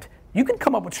brand. You can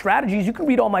come up with strategies, you can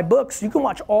read all my books, you can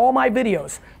watch all my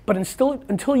videos, but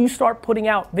until you start putting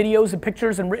out videos and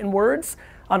pictures and written words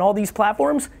on all these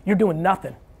platforms, you're doing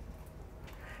nothing.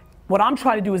 What I'm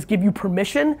trying to do is give you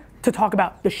permission to talk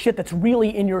about the shit that's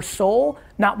really in your soul,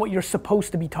 not what you're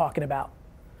supposed to be talking about.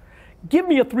 Give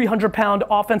me a 300-pound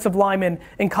offensive lineman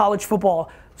in college football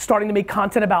starting to make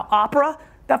content about opera,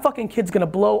 that fucking kid's gonna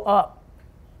blow up.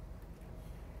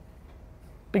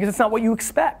 Because it's not what you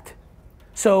expect.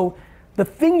 So the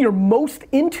thing you're most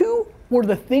into, or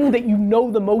the thing that you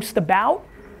know the most about,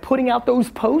 putting out those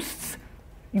posts,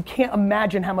 you can't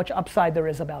imagine how much upside there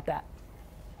is about that.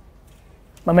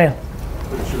 My man.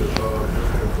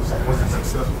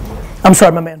 I'm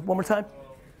sorry, my man. One more time.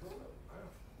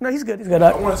 No, he's good. He's good.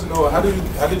 I wanted to know, how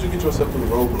did you get yourself through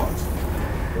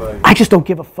roadblocks? I just don't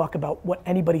give a fuck about what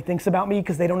anybody thinks about me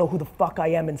because they don't know who the fuck I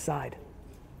am inside.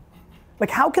 Like,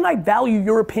 how can I value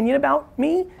your opinion about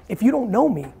me if you don't know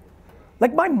me?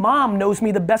 Like, my mom knows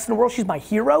me the best in the world. She's my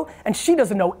hero, and she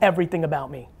doesn't know everything about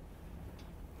me.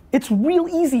 It's real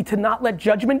easy to not let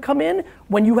judgment come in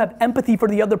when you have empathy for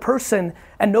the other person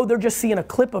and know they're just seeing a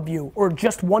clip of you or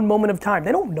just one moment of time.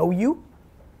 They don't know you.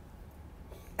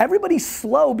 Everybody's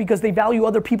slow because they value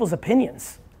other people's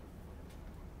opinions.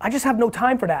 I just have no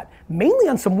time for that. Mainly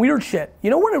on some weird shit. You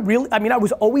know when it really, I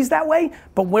was always that way,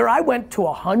 but where I went to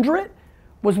 100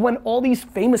 was when all these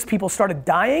famous people started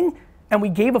dying and we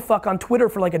gave a fuck on Twitter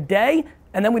for like a day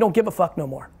and then we don't give a fuck no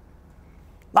more.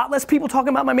 A lot less people talking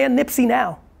about my man Nipsey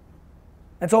now.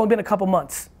 It's only been a couple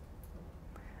months.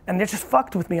 And they're just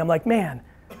fucked with me. I'm like, man,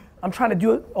 I'm trying to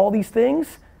do all these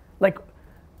things. Like,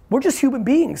 we're just human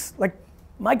beings. Like,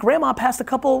 my grandma passed a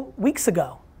couple weeks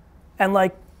ago. And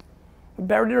like, we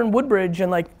buried her in Woodbridge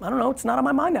and like, I don't know, it's not on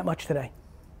my mind that much today.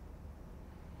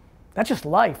 That's just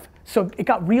life. So it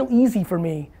got real easy for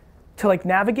me to like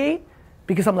navigate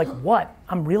because I'm like, what?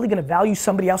 I'm really gonna value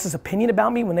somebody else's opinion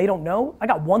about me when they don't know? I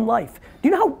got one life. Do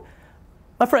you know how,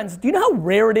 my friends, do you know how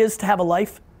rare it is to have a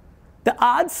life? The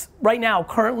odds right now,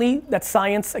 currently, that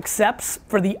science accepts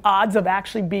for the odds of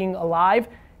actually being alive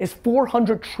is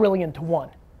 400 trillion to 1.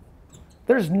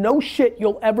 There's no shit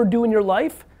you'll ever do in your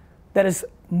life that is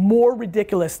more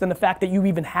ridiculous than the fact that you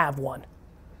even have one.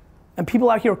 And people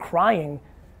out here crying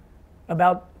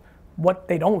about what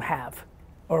they don't have,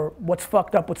 or what's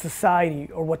fucked up with society,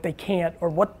 or what they can't, or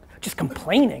what, just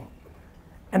complaining.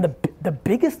 And the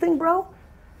biggest thing, bro,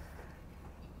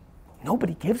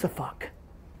 nobody gives a fuck.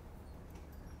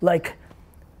 Like,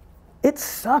 it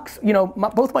sucks.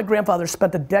 Both my grandfathers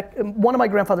spent one of my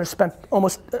grandfathers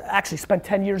spent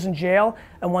 10 years in jail,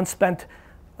 and one spent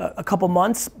a couple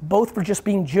months, both for just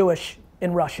being Jewish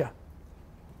in Russia.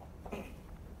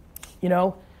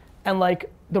 And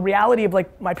like, the reality of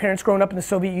like my parents growing up in the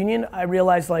Soviet Union, I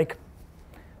realized like,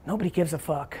 nobody gives a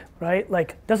fuck, right?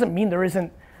 Like, doesn't mean there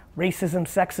isn't racism,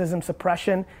 sexism,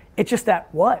 suppression. It's just that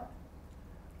what?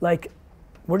 Like,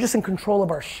 we're just in control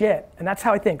of our shit. And that's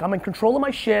how I think. I'm in control of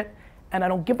my shit, and I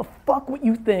don't give a fuck what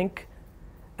you think,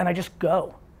 and I just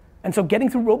go. And so getting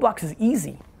through roadblocks is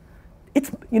easy. It's,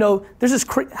 there's this,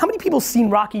 how many people seen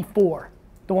Rocky IV,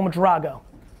 the one with Drago?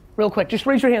 Real quick, just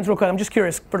raise your hands real quick. I'm just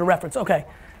curious for the reference. Okay.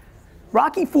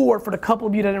 Rocky IV, for the couple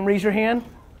of you that didn't raise your hand,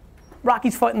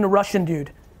 Rocky's fighting the Russian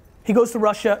dude. He goes to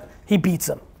Russia, he beats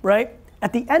him, right?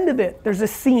 At the end of it, there's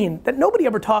this scene that nobody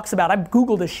ever talks about. I've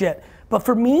Googled this shit. But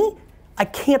for me, I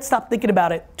can't stop thinking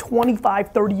about it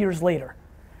 25, 30 years later.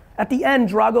 At the end,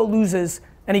 Drago loses,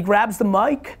 and he grabs the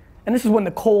mic, and this is when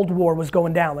the Cold War was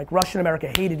going down. Like, Russia and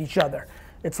America hated each other.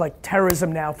 It's like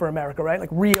terrorism now for America, right? Like,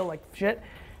 real, like, shit.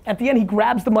 At the end, he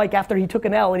grabs the mic after he took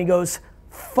an L, and he goes,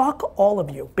 fuck all of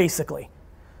you, basically.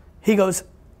 He goes,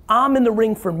 I'm in the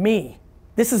ring for me.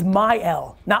 This is my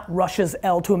L, not Russia's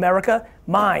L to America,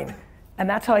 mine. And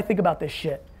that's how I think about this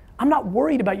shit. I'm not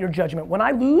worried about your judgment. When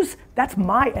I lose, that's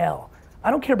my L.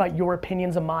 I don't care about your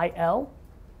opinions of my L.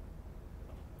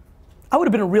 I would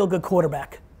have been a real good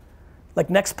quarterback. Like,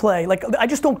 next play, like, I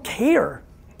just don't care.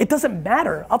 It doesn't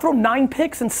matter. I'll throw 9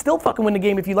 picks and still fucking win the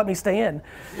game if you let me stay in,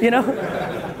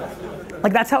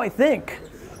 Like, that's how I think.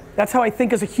 That's how I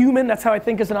think as a human, that's how I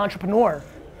think as an entrepreneur,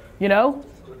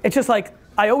 It's just like,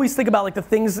 I always think about like the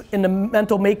things in the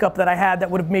mental makeup that I had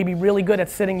that would have made me really good at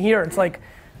sitting here. It's like,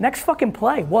 Next fucking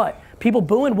play, what? People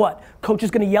booing, what? Coach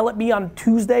is gonna yell at me on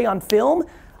Tuesday on film?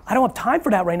 I don't have time for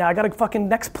that right now. I gotta fucking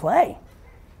next play.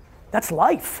 That's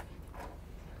life.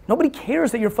 Nobody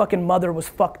cares that your fucking mother was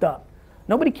fucked up.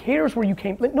 Nobody cares where you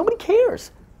came, like, nobody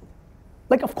cares.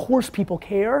 Like, of course people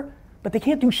care, but they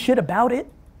can't do shit about it.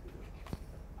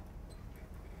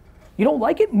 You don't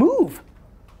like it? Move.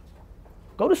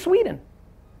 Go to Sweden.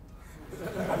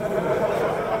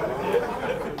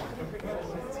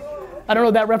 I don't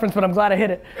know that reference, but I'm glad I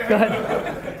hit it. Go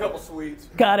ahead. A couple sweets.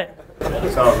 Got it.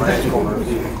 So, my name's Colbert.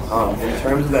 In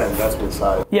terms of the investment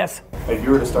side, Yes. if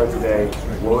you were to start today,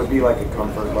 what would be like a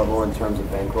comfort level in terms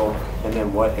of bankroll, and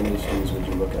then what industries would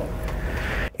you look at?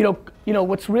 You know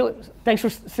what's really, thanks for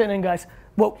sitting in, guys.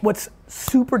 What's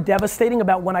super devastating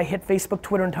about when I hit Facebook,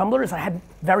 Twitter, and Tumblr is I had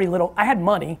very little, I had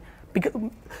money, because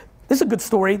this is a good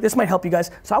story, this might help you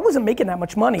guys. So I wasn't making that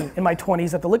much money in my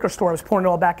 20s at the liquor store. I was pouring it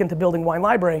all back into building wine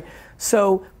library.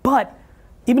 So, but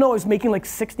even though I was making like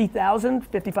 60,000,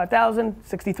 55,000,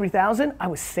 63,000, I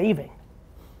was saving.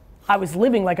 I was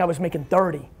living like I was making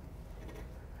 30.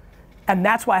 And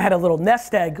that's why I had a little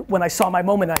nest egg when I saw my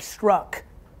moment I struck.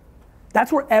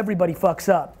 That's where everybody fucks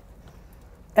up.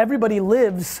 Everybody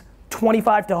lives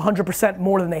 25 to 100%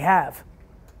 more than they have.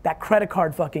 That credit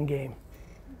card fucking game.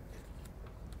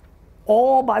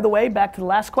 All, by the way, back to the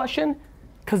last question,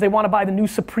 because they want to buy the new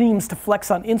Supremes to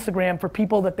flex on Instagram for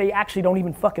people that they actually don't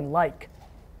even fucking like.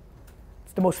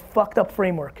 It's the most fucked up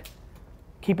framework.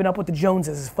 Keeping up with the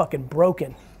Joneses is fucking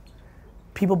broken.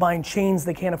 People buying chains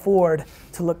they can't afford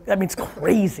to look, I mean, it's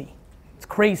crazy. It's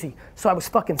crazy. So I was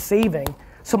fucking saving.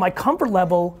 So my comfort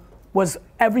level was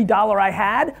every dollar I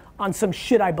had on some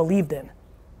shit I believed in.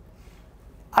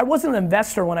 I wasn't an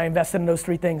investor when I invested in those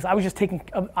three things. I was just taking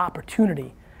an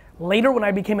opportunity. Later, when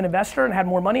I became an investor and had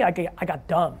more money, I got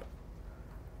dumb.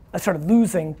 I started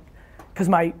losing because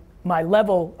my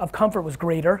level of comfort was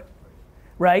greater,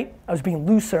 right? I was being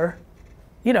looser.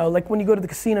 You know, like when you go to the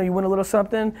casino, you win a little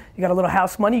something, you got a little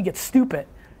house money, you get stupid.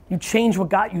 You change what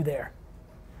got you there.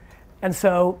 And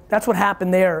so that's what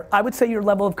happened there. I would say your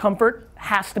level of comfort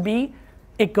has to be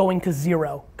it going to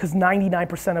zero, because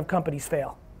 99% of companies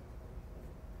fail.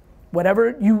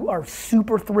 Whatever you are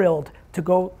super thrilled to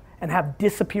go and have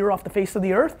disappear off the face of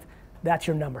the earth, that's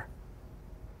your number.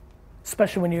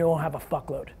 Especially when you don't have a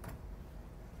fuckload.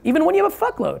 Even when you have a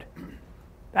fuckload.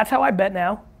 That's how I bet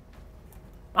now.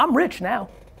 I'm rich now.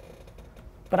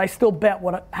 But I still bet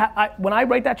when I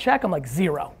write that check, I'm like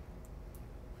zero.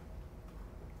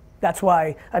 That's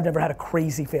why I've never had a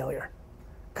crazy failure.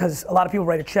 Because a lot of people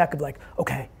write a check and be like,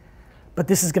 okay, but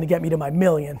this is gonna get me to my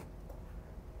million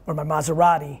or my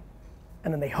Maserati,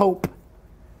 and then they hope.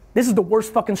 This is the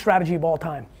worst fucking strategy of all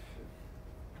time.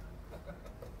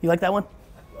 You like that one?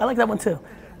 I like that one too.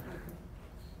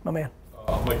 My man.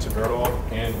 I'm Mike Taberto,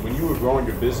 and when you were growing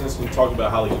your business, and you talked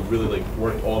about how like, you really like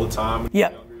worked all the time, when you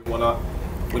were younger and whatnot.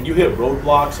 When you hit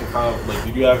roadblocks and kind of like,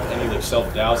 did you have any like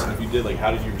self-doubts? And if you did, like,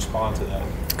 how did you respond to that?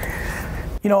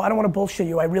 You know, I don't want to bullshit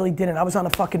you. I really didn't. I was on a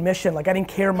fucking mission. Like, I didn't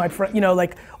care. My friend, you know,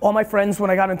 like all my friends when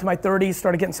I got into my 30s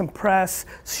started getting some press.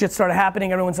 Shit started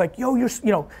happening. Everyone's like, yo, you're,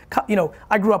 you know.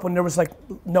 I grew up when there was like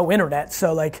no internet.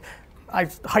 So like,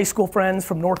 high school friends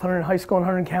from North Hunterdon High School in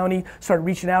Hunterdon County started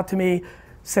reaching out to me,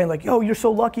 saying like, yo, you're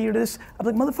so lucky. You're this. I'm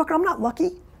like, motherfucker, I'm not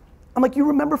lucky. I'm like, you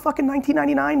remember fucking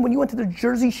 1999 when you went to the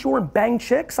Jersey Shore and banged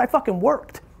chicks? I fucking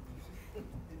worked.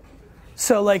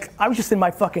 So like, I was just in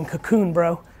my fucking cocoon,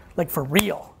 bro. Like for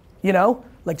real, you know?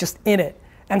 Like just in it.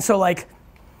 And so like,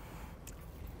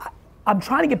 I'm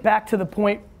trying to get back to the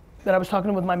point that I was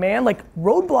talking with my man. Like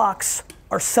roadblocks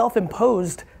are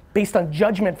self-imposed based on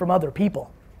judgment from other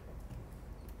people.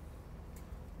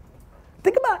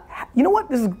 Think about, you know what?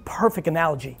 This is a perfect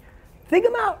analogy. Think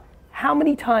about how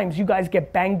many times you guys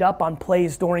get banged up on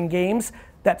plays during games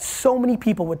that so many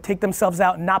people would take themselves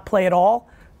out and not play at all.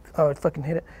 Oh, I fucking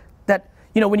hit it. That,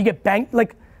 you know, when you get banged,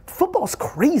 like, football's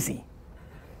crazy.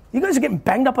 You guys are getting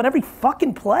banged up on every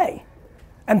fucking play.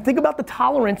 And think about the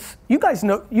tolerance. You guys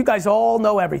all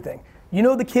know everything. You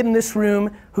know the kid in this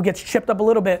room who gets chipped up a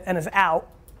little bit and is out.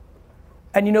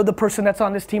 And you know the person that's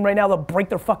on this team right now, they'll break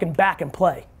their fucking back and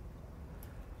play.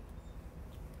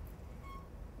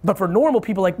 But for normal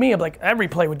people like me, I'm like, every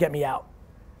play would get me out.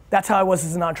 That's how I was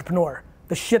as an entrepreneur.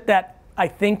 The shit that I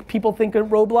think people think are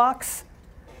roadblocks.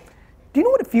 Do you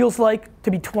know what it feels like to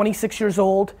be 26 years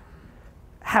old,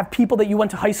 have people that you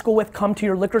went to high school with come to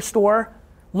your liquor store,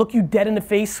 look you dead in the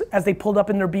face as they pulled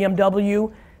up in their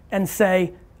BMW and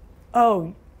say,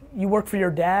 oh, you work for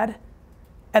your dad?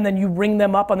 And then you ring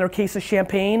them up on their case of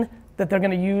champagne that they're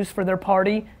gonna use for their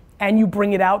party, and you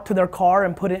bring it out to their car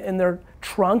and put it in their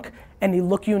trunk, and they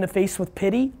look you in the face with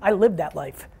pity? I lived that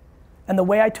life. And the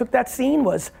way I took that scene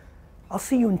was, I'll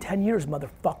see you in 10 years,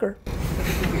 motherfucker.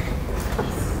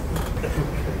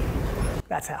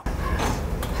 That's how.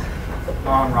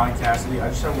 I'm Ron Cassidy. I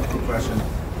just have one quick question.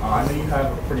 I know you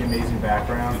have a pretty amazing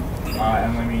background, and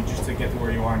I mean, just to get to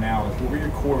where you are now, like, what were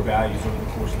your core values over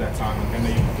the course of that time? Like, I know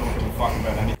you don't give a fuck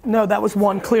about anything. No, that was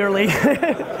one, clearly.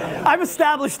 I've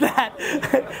established that.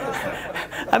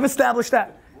 I've established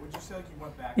that. What would you say, like, you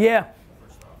went back? Yeah.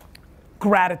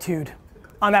 Gratitude.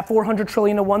 On that 400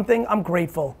 trillion to one thing, I'm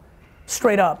grateful.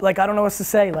 Straight up. Like, I don't know what to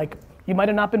say. Like, you might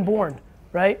have not been born,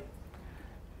 right?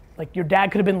 Like, your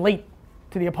dad could have been late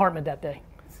to the apartment that day.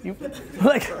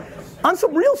 Like, on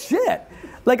some real shit.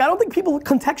 Like, I don't think people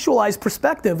contextualize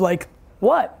perspective. Like,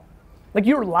 what? Like,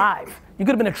 you're alive. You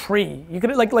could have been a tree. You could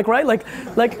have, right? Like,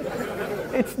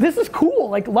 this is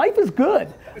cool. Like, life is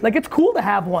good. Like, it's cool to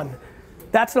have one.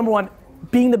 That's number one.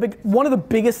 One of the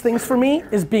biggest things for me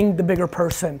is being the bigger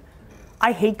person.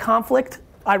 I hate conflict.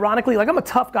 Ironically, like, I'm a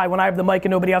tough guy when I have the mic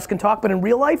and nobody else can talk, but in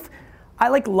real life, I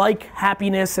like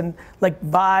happiness and like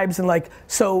vibes and like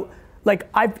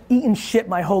I've eaten shit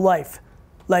my whole life.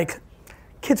 Like,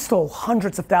 kids stole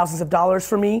hundreds of thousands of dollars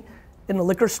from me in the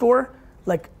liquor store.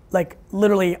 Like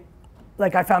literally,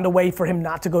 like, I found a way for him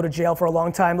not to go to jail for a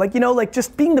long time. Like, like,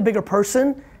 just being the bigger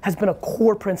person has been a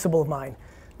core principle of mine.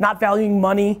 Not valuing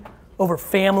money over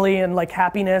family and like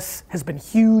happiness has been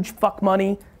huge. Fuck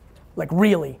money. Like,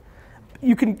 really.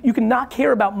 You can not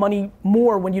care about money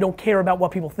more when you don't care about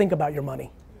what people think about your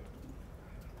money.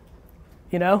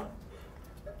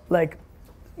 Like,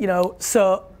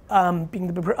 so being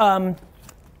the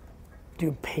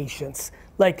dude, patience.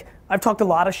 Like, I've talked a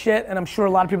lot of shit, and I'm sure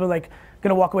a lot of people are like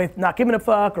gonna walk away not giving a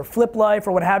fuck or flip life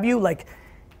or what have you. Like,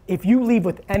 if you leave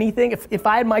with anything, if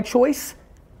I had my choice,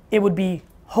 it would be,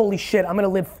 holy shit, I'm gonna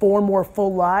live 4 more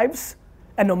full lives,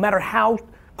 and no matter how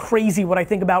crazy what I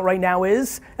think about right now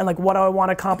is, and like what I want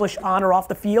to accomplish on or off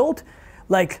the field,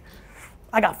 like,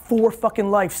 I got 4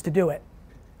 fucking lives to do it.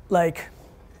 Like,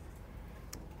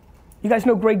 you guys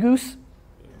know Grey Goose?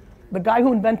 The guy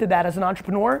who invented that as an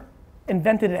entrepreneur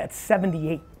invented it at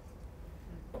 78.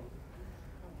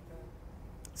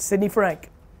 Sidney Frank,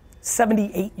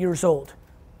 78 years old.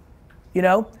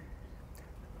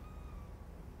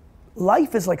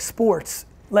 Life is like sports.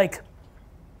 Like,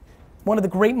 one of the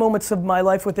great moments of my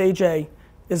life with AJ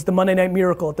is the Monday Night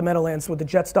Miracle at the Meadowlands with the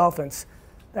Jets Dolphins.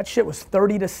 That shit was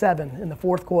 30-7 in the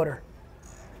 4th quarter.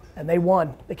 And they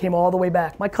won. They came all the way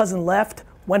back. My cousin left,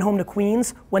 went home to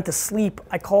Queens, went to sleep.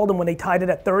 I called him when they tied it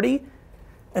at 30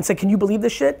 and said, can you believe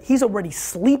this shit? He's already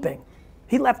sleeping.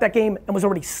 He left that game and was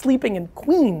already sleeping in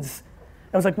Queens.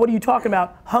 I was like, what are you talking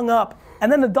about? Hung up.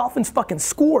 And then the Dolphins fucking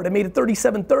scored and made it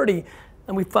 37-30.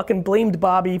 And we fucking blamed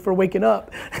Bobby for waking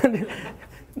up.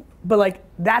 But like,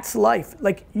 that's life.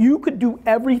 Like, you could do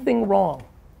everything wrong,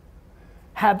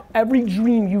 have every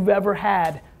dream you've ever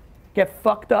had get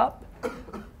fucked up,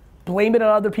 blame it on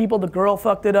other people, the girl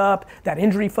fucked it up, that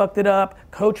injury fucked it up,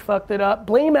 coach fucked it up,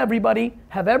 blame everybody,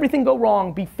 have everything go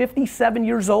wrong, be 57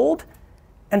 years old,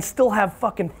 and still have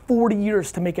fucking 40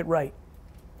 years to make it right.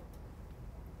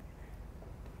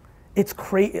 It's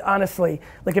crazy, honestly.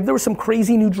 Like, if there was some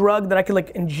crazy new drug that I could like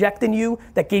inject in you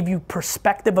that gave you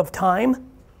perspective of time,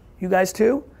 you guys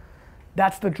too,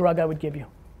 that's the drug I would give you.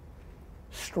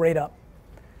 Straight up.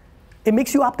 It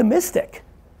makes you optimistic.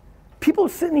 People are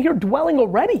sitting here dwelling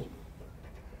already.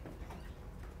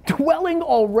 Dwelling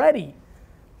already.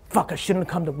 Fuck, I shouldn't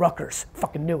have come to Rutgers.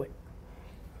 Fucking knew it.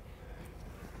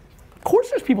 Of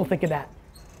course there's people thinking that.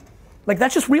 Like,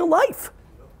 that's just real life.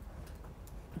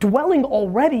 Dwelling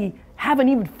already, haven't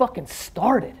even fucking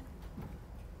started.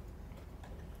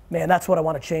 Man, that's what I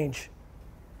want to change.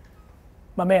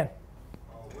 My man.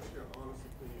 What's your honest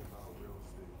opinion about real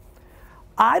estate?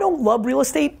 I don't love real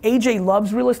estate. AJ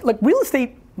loves real estate. Like, real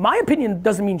estate, my opinion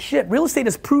doesn't mean shit. Real estate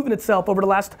has proven itself over the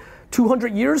last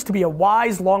 200 years to be a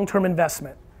wise long-term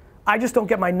investment. I just don't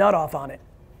get my nut off on it.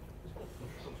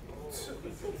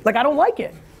 Like, I don't like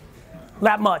it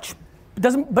that much. It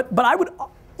doesn't, but I would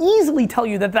easily tell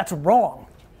you that that's wrong.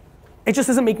 It just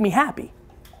doesn't make me happy.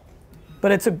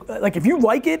 But it's like, if you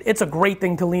like it, it's a great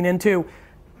thing to lean into.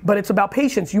 But it's about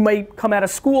patience. You may come out of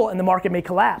school and the market may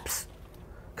collapse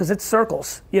because it's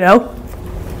circles, So I was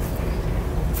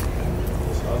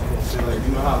gonna say, like,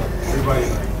 you know how everybody,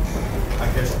 like,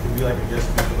 I guess it could be like a guest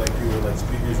speaker, like you were like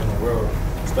speakers in the world.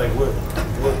 It's like,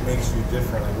 what makes you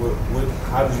different? Like,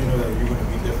 how did you know that you're going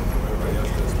to be different from everybody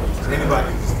else that speaks? Anybody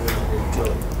can still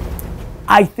kill it.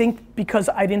 I think because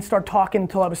I didn't start talking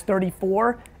until I was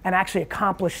 34 and actually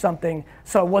accomplished something,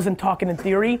 so I wasn't talking in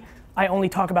theory. I only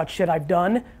talk about shit I've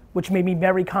done, which made me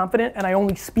very confident, and I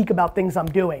only speak about things I'm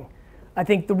doing. I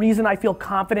think the reason I feel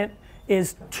confident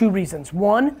is 2 reasons.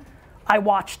 One, I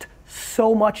watched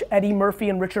so much Eddie Murphy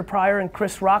and Richard Pryor and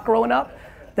Chris Rock growing up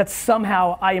that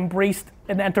somehow I embraced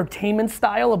an entertainment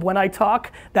style of when I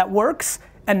talk that works.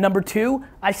 And number 2,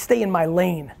 I stay in my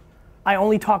lane. I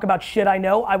only talk about shit I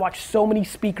know. I watch so many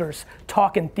speakers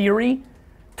talk in theory,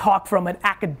 talk from an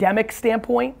academic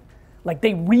standpoint. Like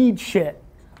they read shit,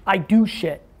 I do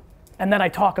shit, and then I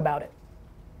talk about it.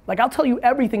 Like I'll tell you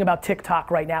everything about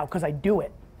TikTok right now because I do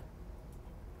it.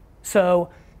 So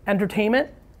entertainment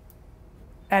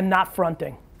and not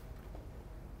fronting.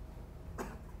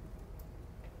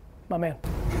 My man.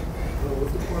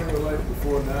 What's the point in your life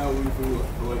before now where you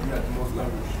feel like you had the most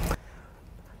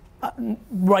leverage?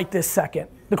 Right this second.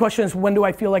 The question is, when do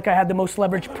I feel like I had the most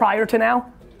leverage prior to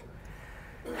now?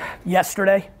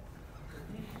 Yesterday.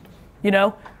 You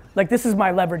know, like this is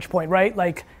my leverage point, right?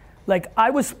 Like I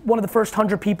was one of the first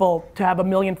 100 people to have 1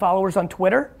 million followers on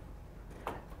Twitter,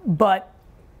 but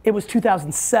it was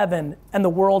 2007 and the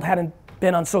world hadn't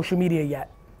been on social media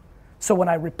yet. So when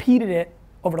I repeated it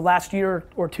over the last year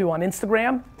or 2 on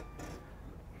Instagram,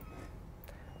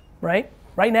 right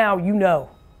now, you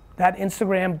know, that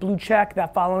Instagram blue check,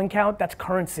 that following count, that's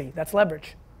currency, that's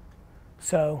leverage.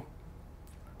 So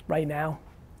right now,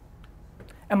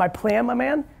 and my plan, my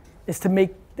man, is to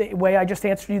make the way I just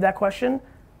answered you that question,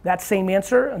 that same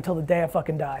answer until the day I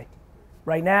fucking die.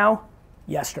 Right now,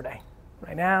 yesterday.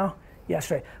 Right now,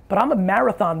 yesterday. But I'm a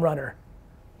marathon runner.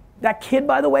 That kid,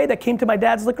 by the way, that came to my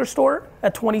dad's liquor store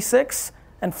at 26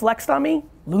 and flexed on me,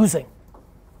 losing.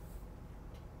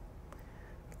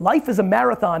 Life is a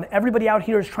marathon. Everybody out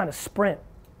here is trying to sprint.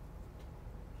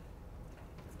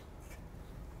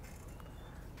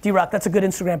 D-Rock, that's a good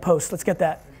Instagram post. Let's get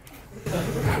that.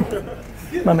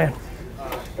 My man.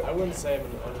 I wouldn't say I'm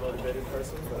an unmotivated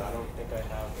person, but I don't think I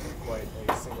have quite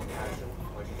a single passion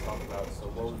like you talk about. So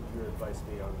what would your advice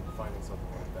be on finding something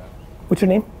like that? What's your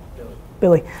name?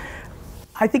 Billy.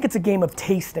 I think it's a game of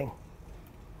tasting.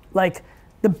 Like,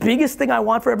 the biggest thing I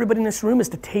want for everybody in this room is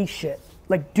to taste shit.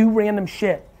 Like, do random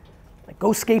shit. Like, go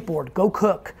skateboard, go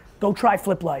cook, go try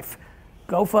Flip Life,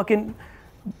 go fucking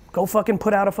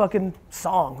put out a fucking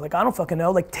song. Like, I don't fucking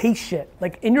know. Like, taste shit.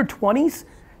 Like, in your 20s,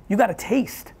 you gotta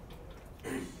taste.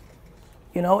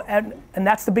 You know, and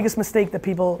that's the biggest mistake that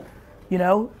people, you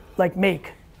know, like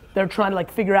make. They're trying to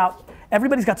like figure out,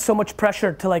 everybody's got so much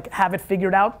pressure to like have it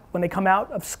figured out when they come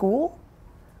out of school.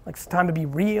 Like it's time to be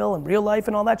real and real life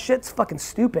and all that shit. It's fucking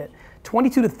stupid.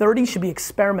 22 to 30 should be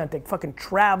experimenting, fucking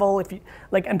travel. If you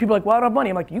like, and people are like, well, I don't have money.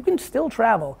 I'm like, you can still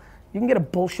travel. You can get a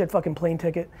bullshit fucking plane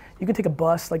ticket. You can take a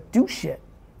bus, like do shit.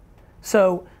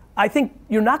 So I think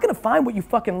you're not gonna find what you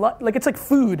fucking love. Like it's like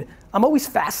food. I'm always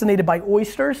fascinated by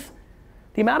oysters.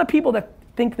 The amount of people that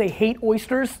think they hate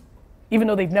oysters, even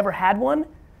though they've never had one,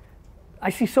 I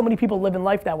see so many people living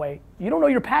life that way. You don't know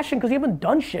your passion because you haven't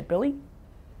done shit, Billy.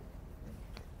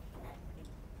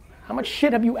 How much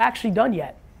shit have you actually done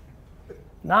yet?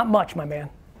 Not much, my man.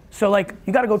 So like,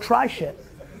 you gotta go try shit.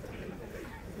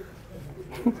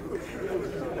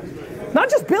 Not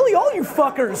just Billy, all you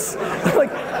fuckers.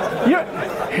 Like,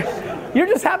 you're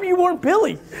just happy you weren't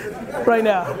Billy right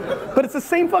now. But it's the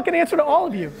same fucking answer to all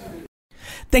of you.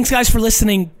 Thanks guys for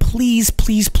listening. Please,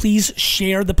 please, please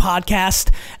share the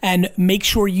podcast and make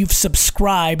sure you've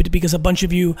subscribed because a bunch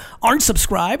of you aren't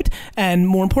subscribed. And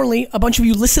more importantly, a bunch of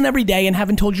you listen every day and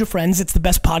haven't told your friends it's the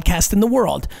best podcast in the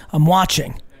world. I'm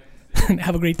watching.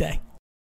 Have a great day.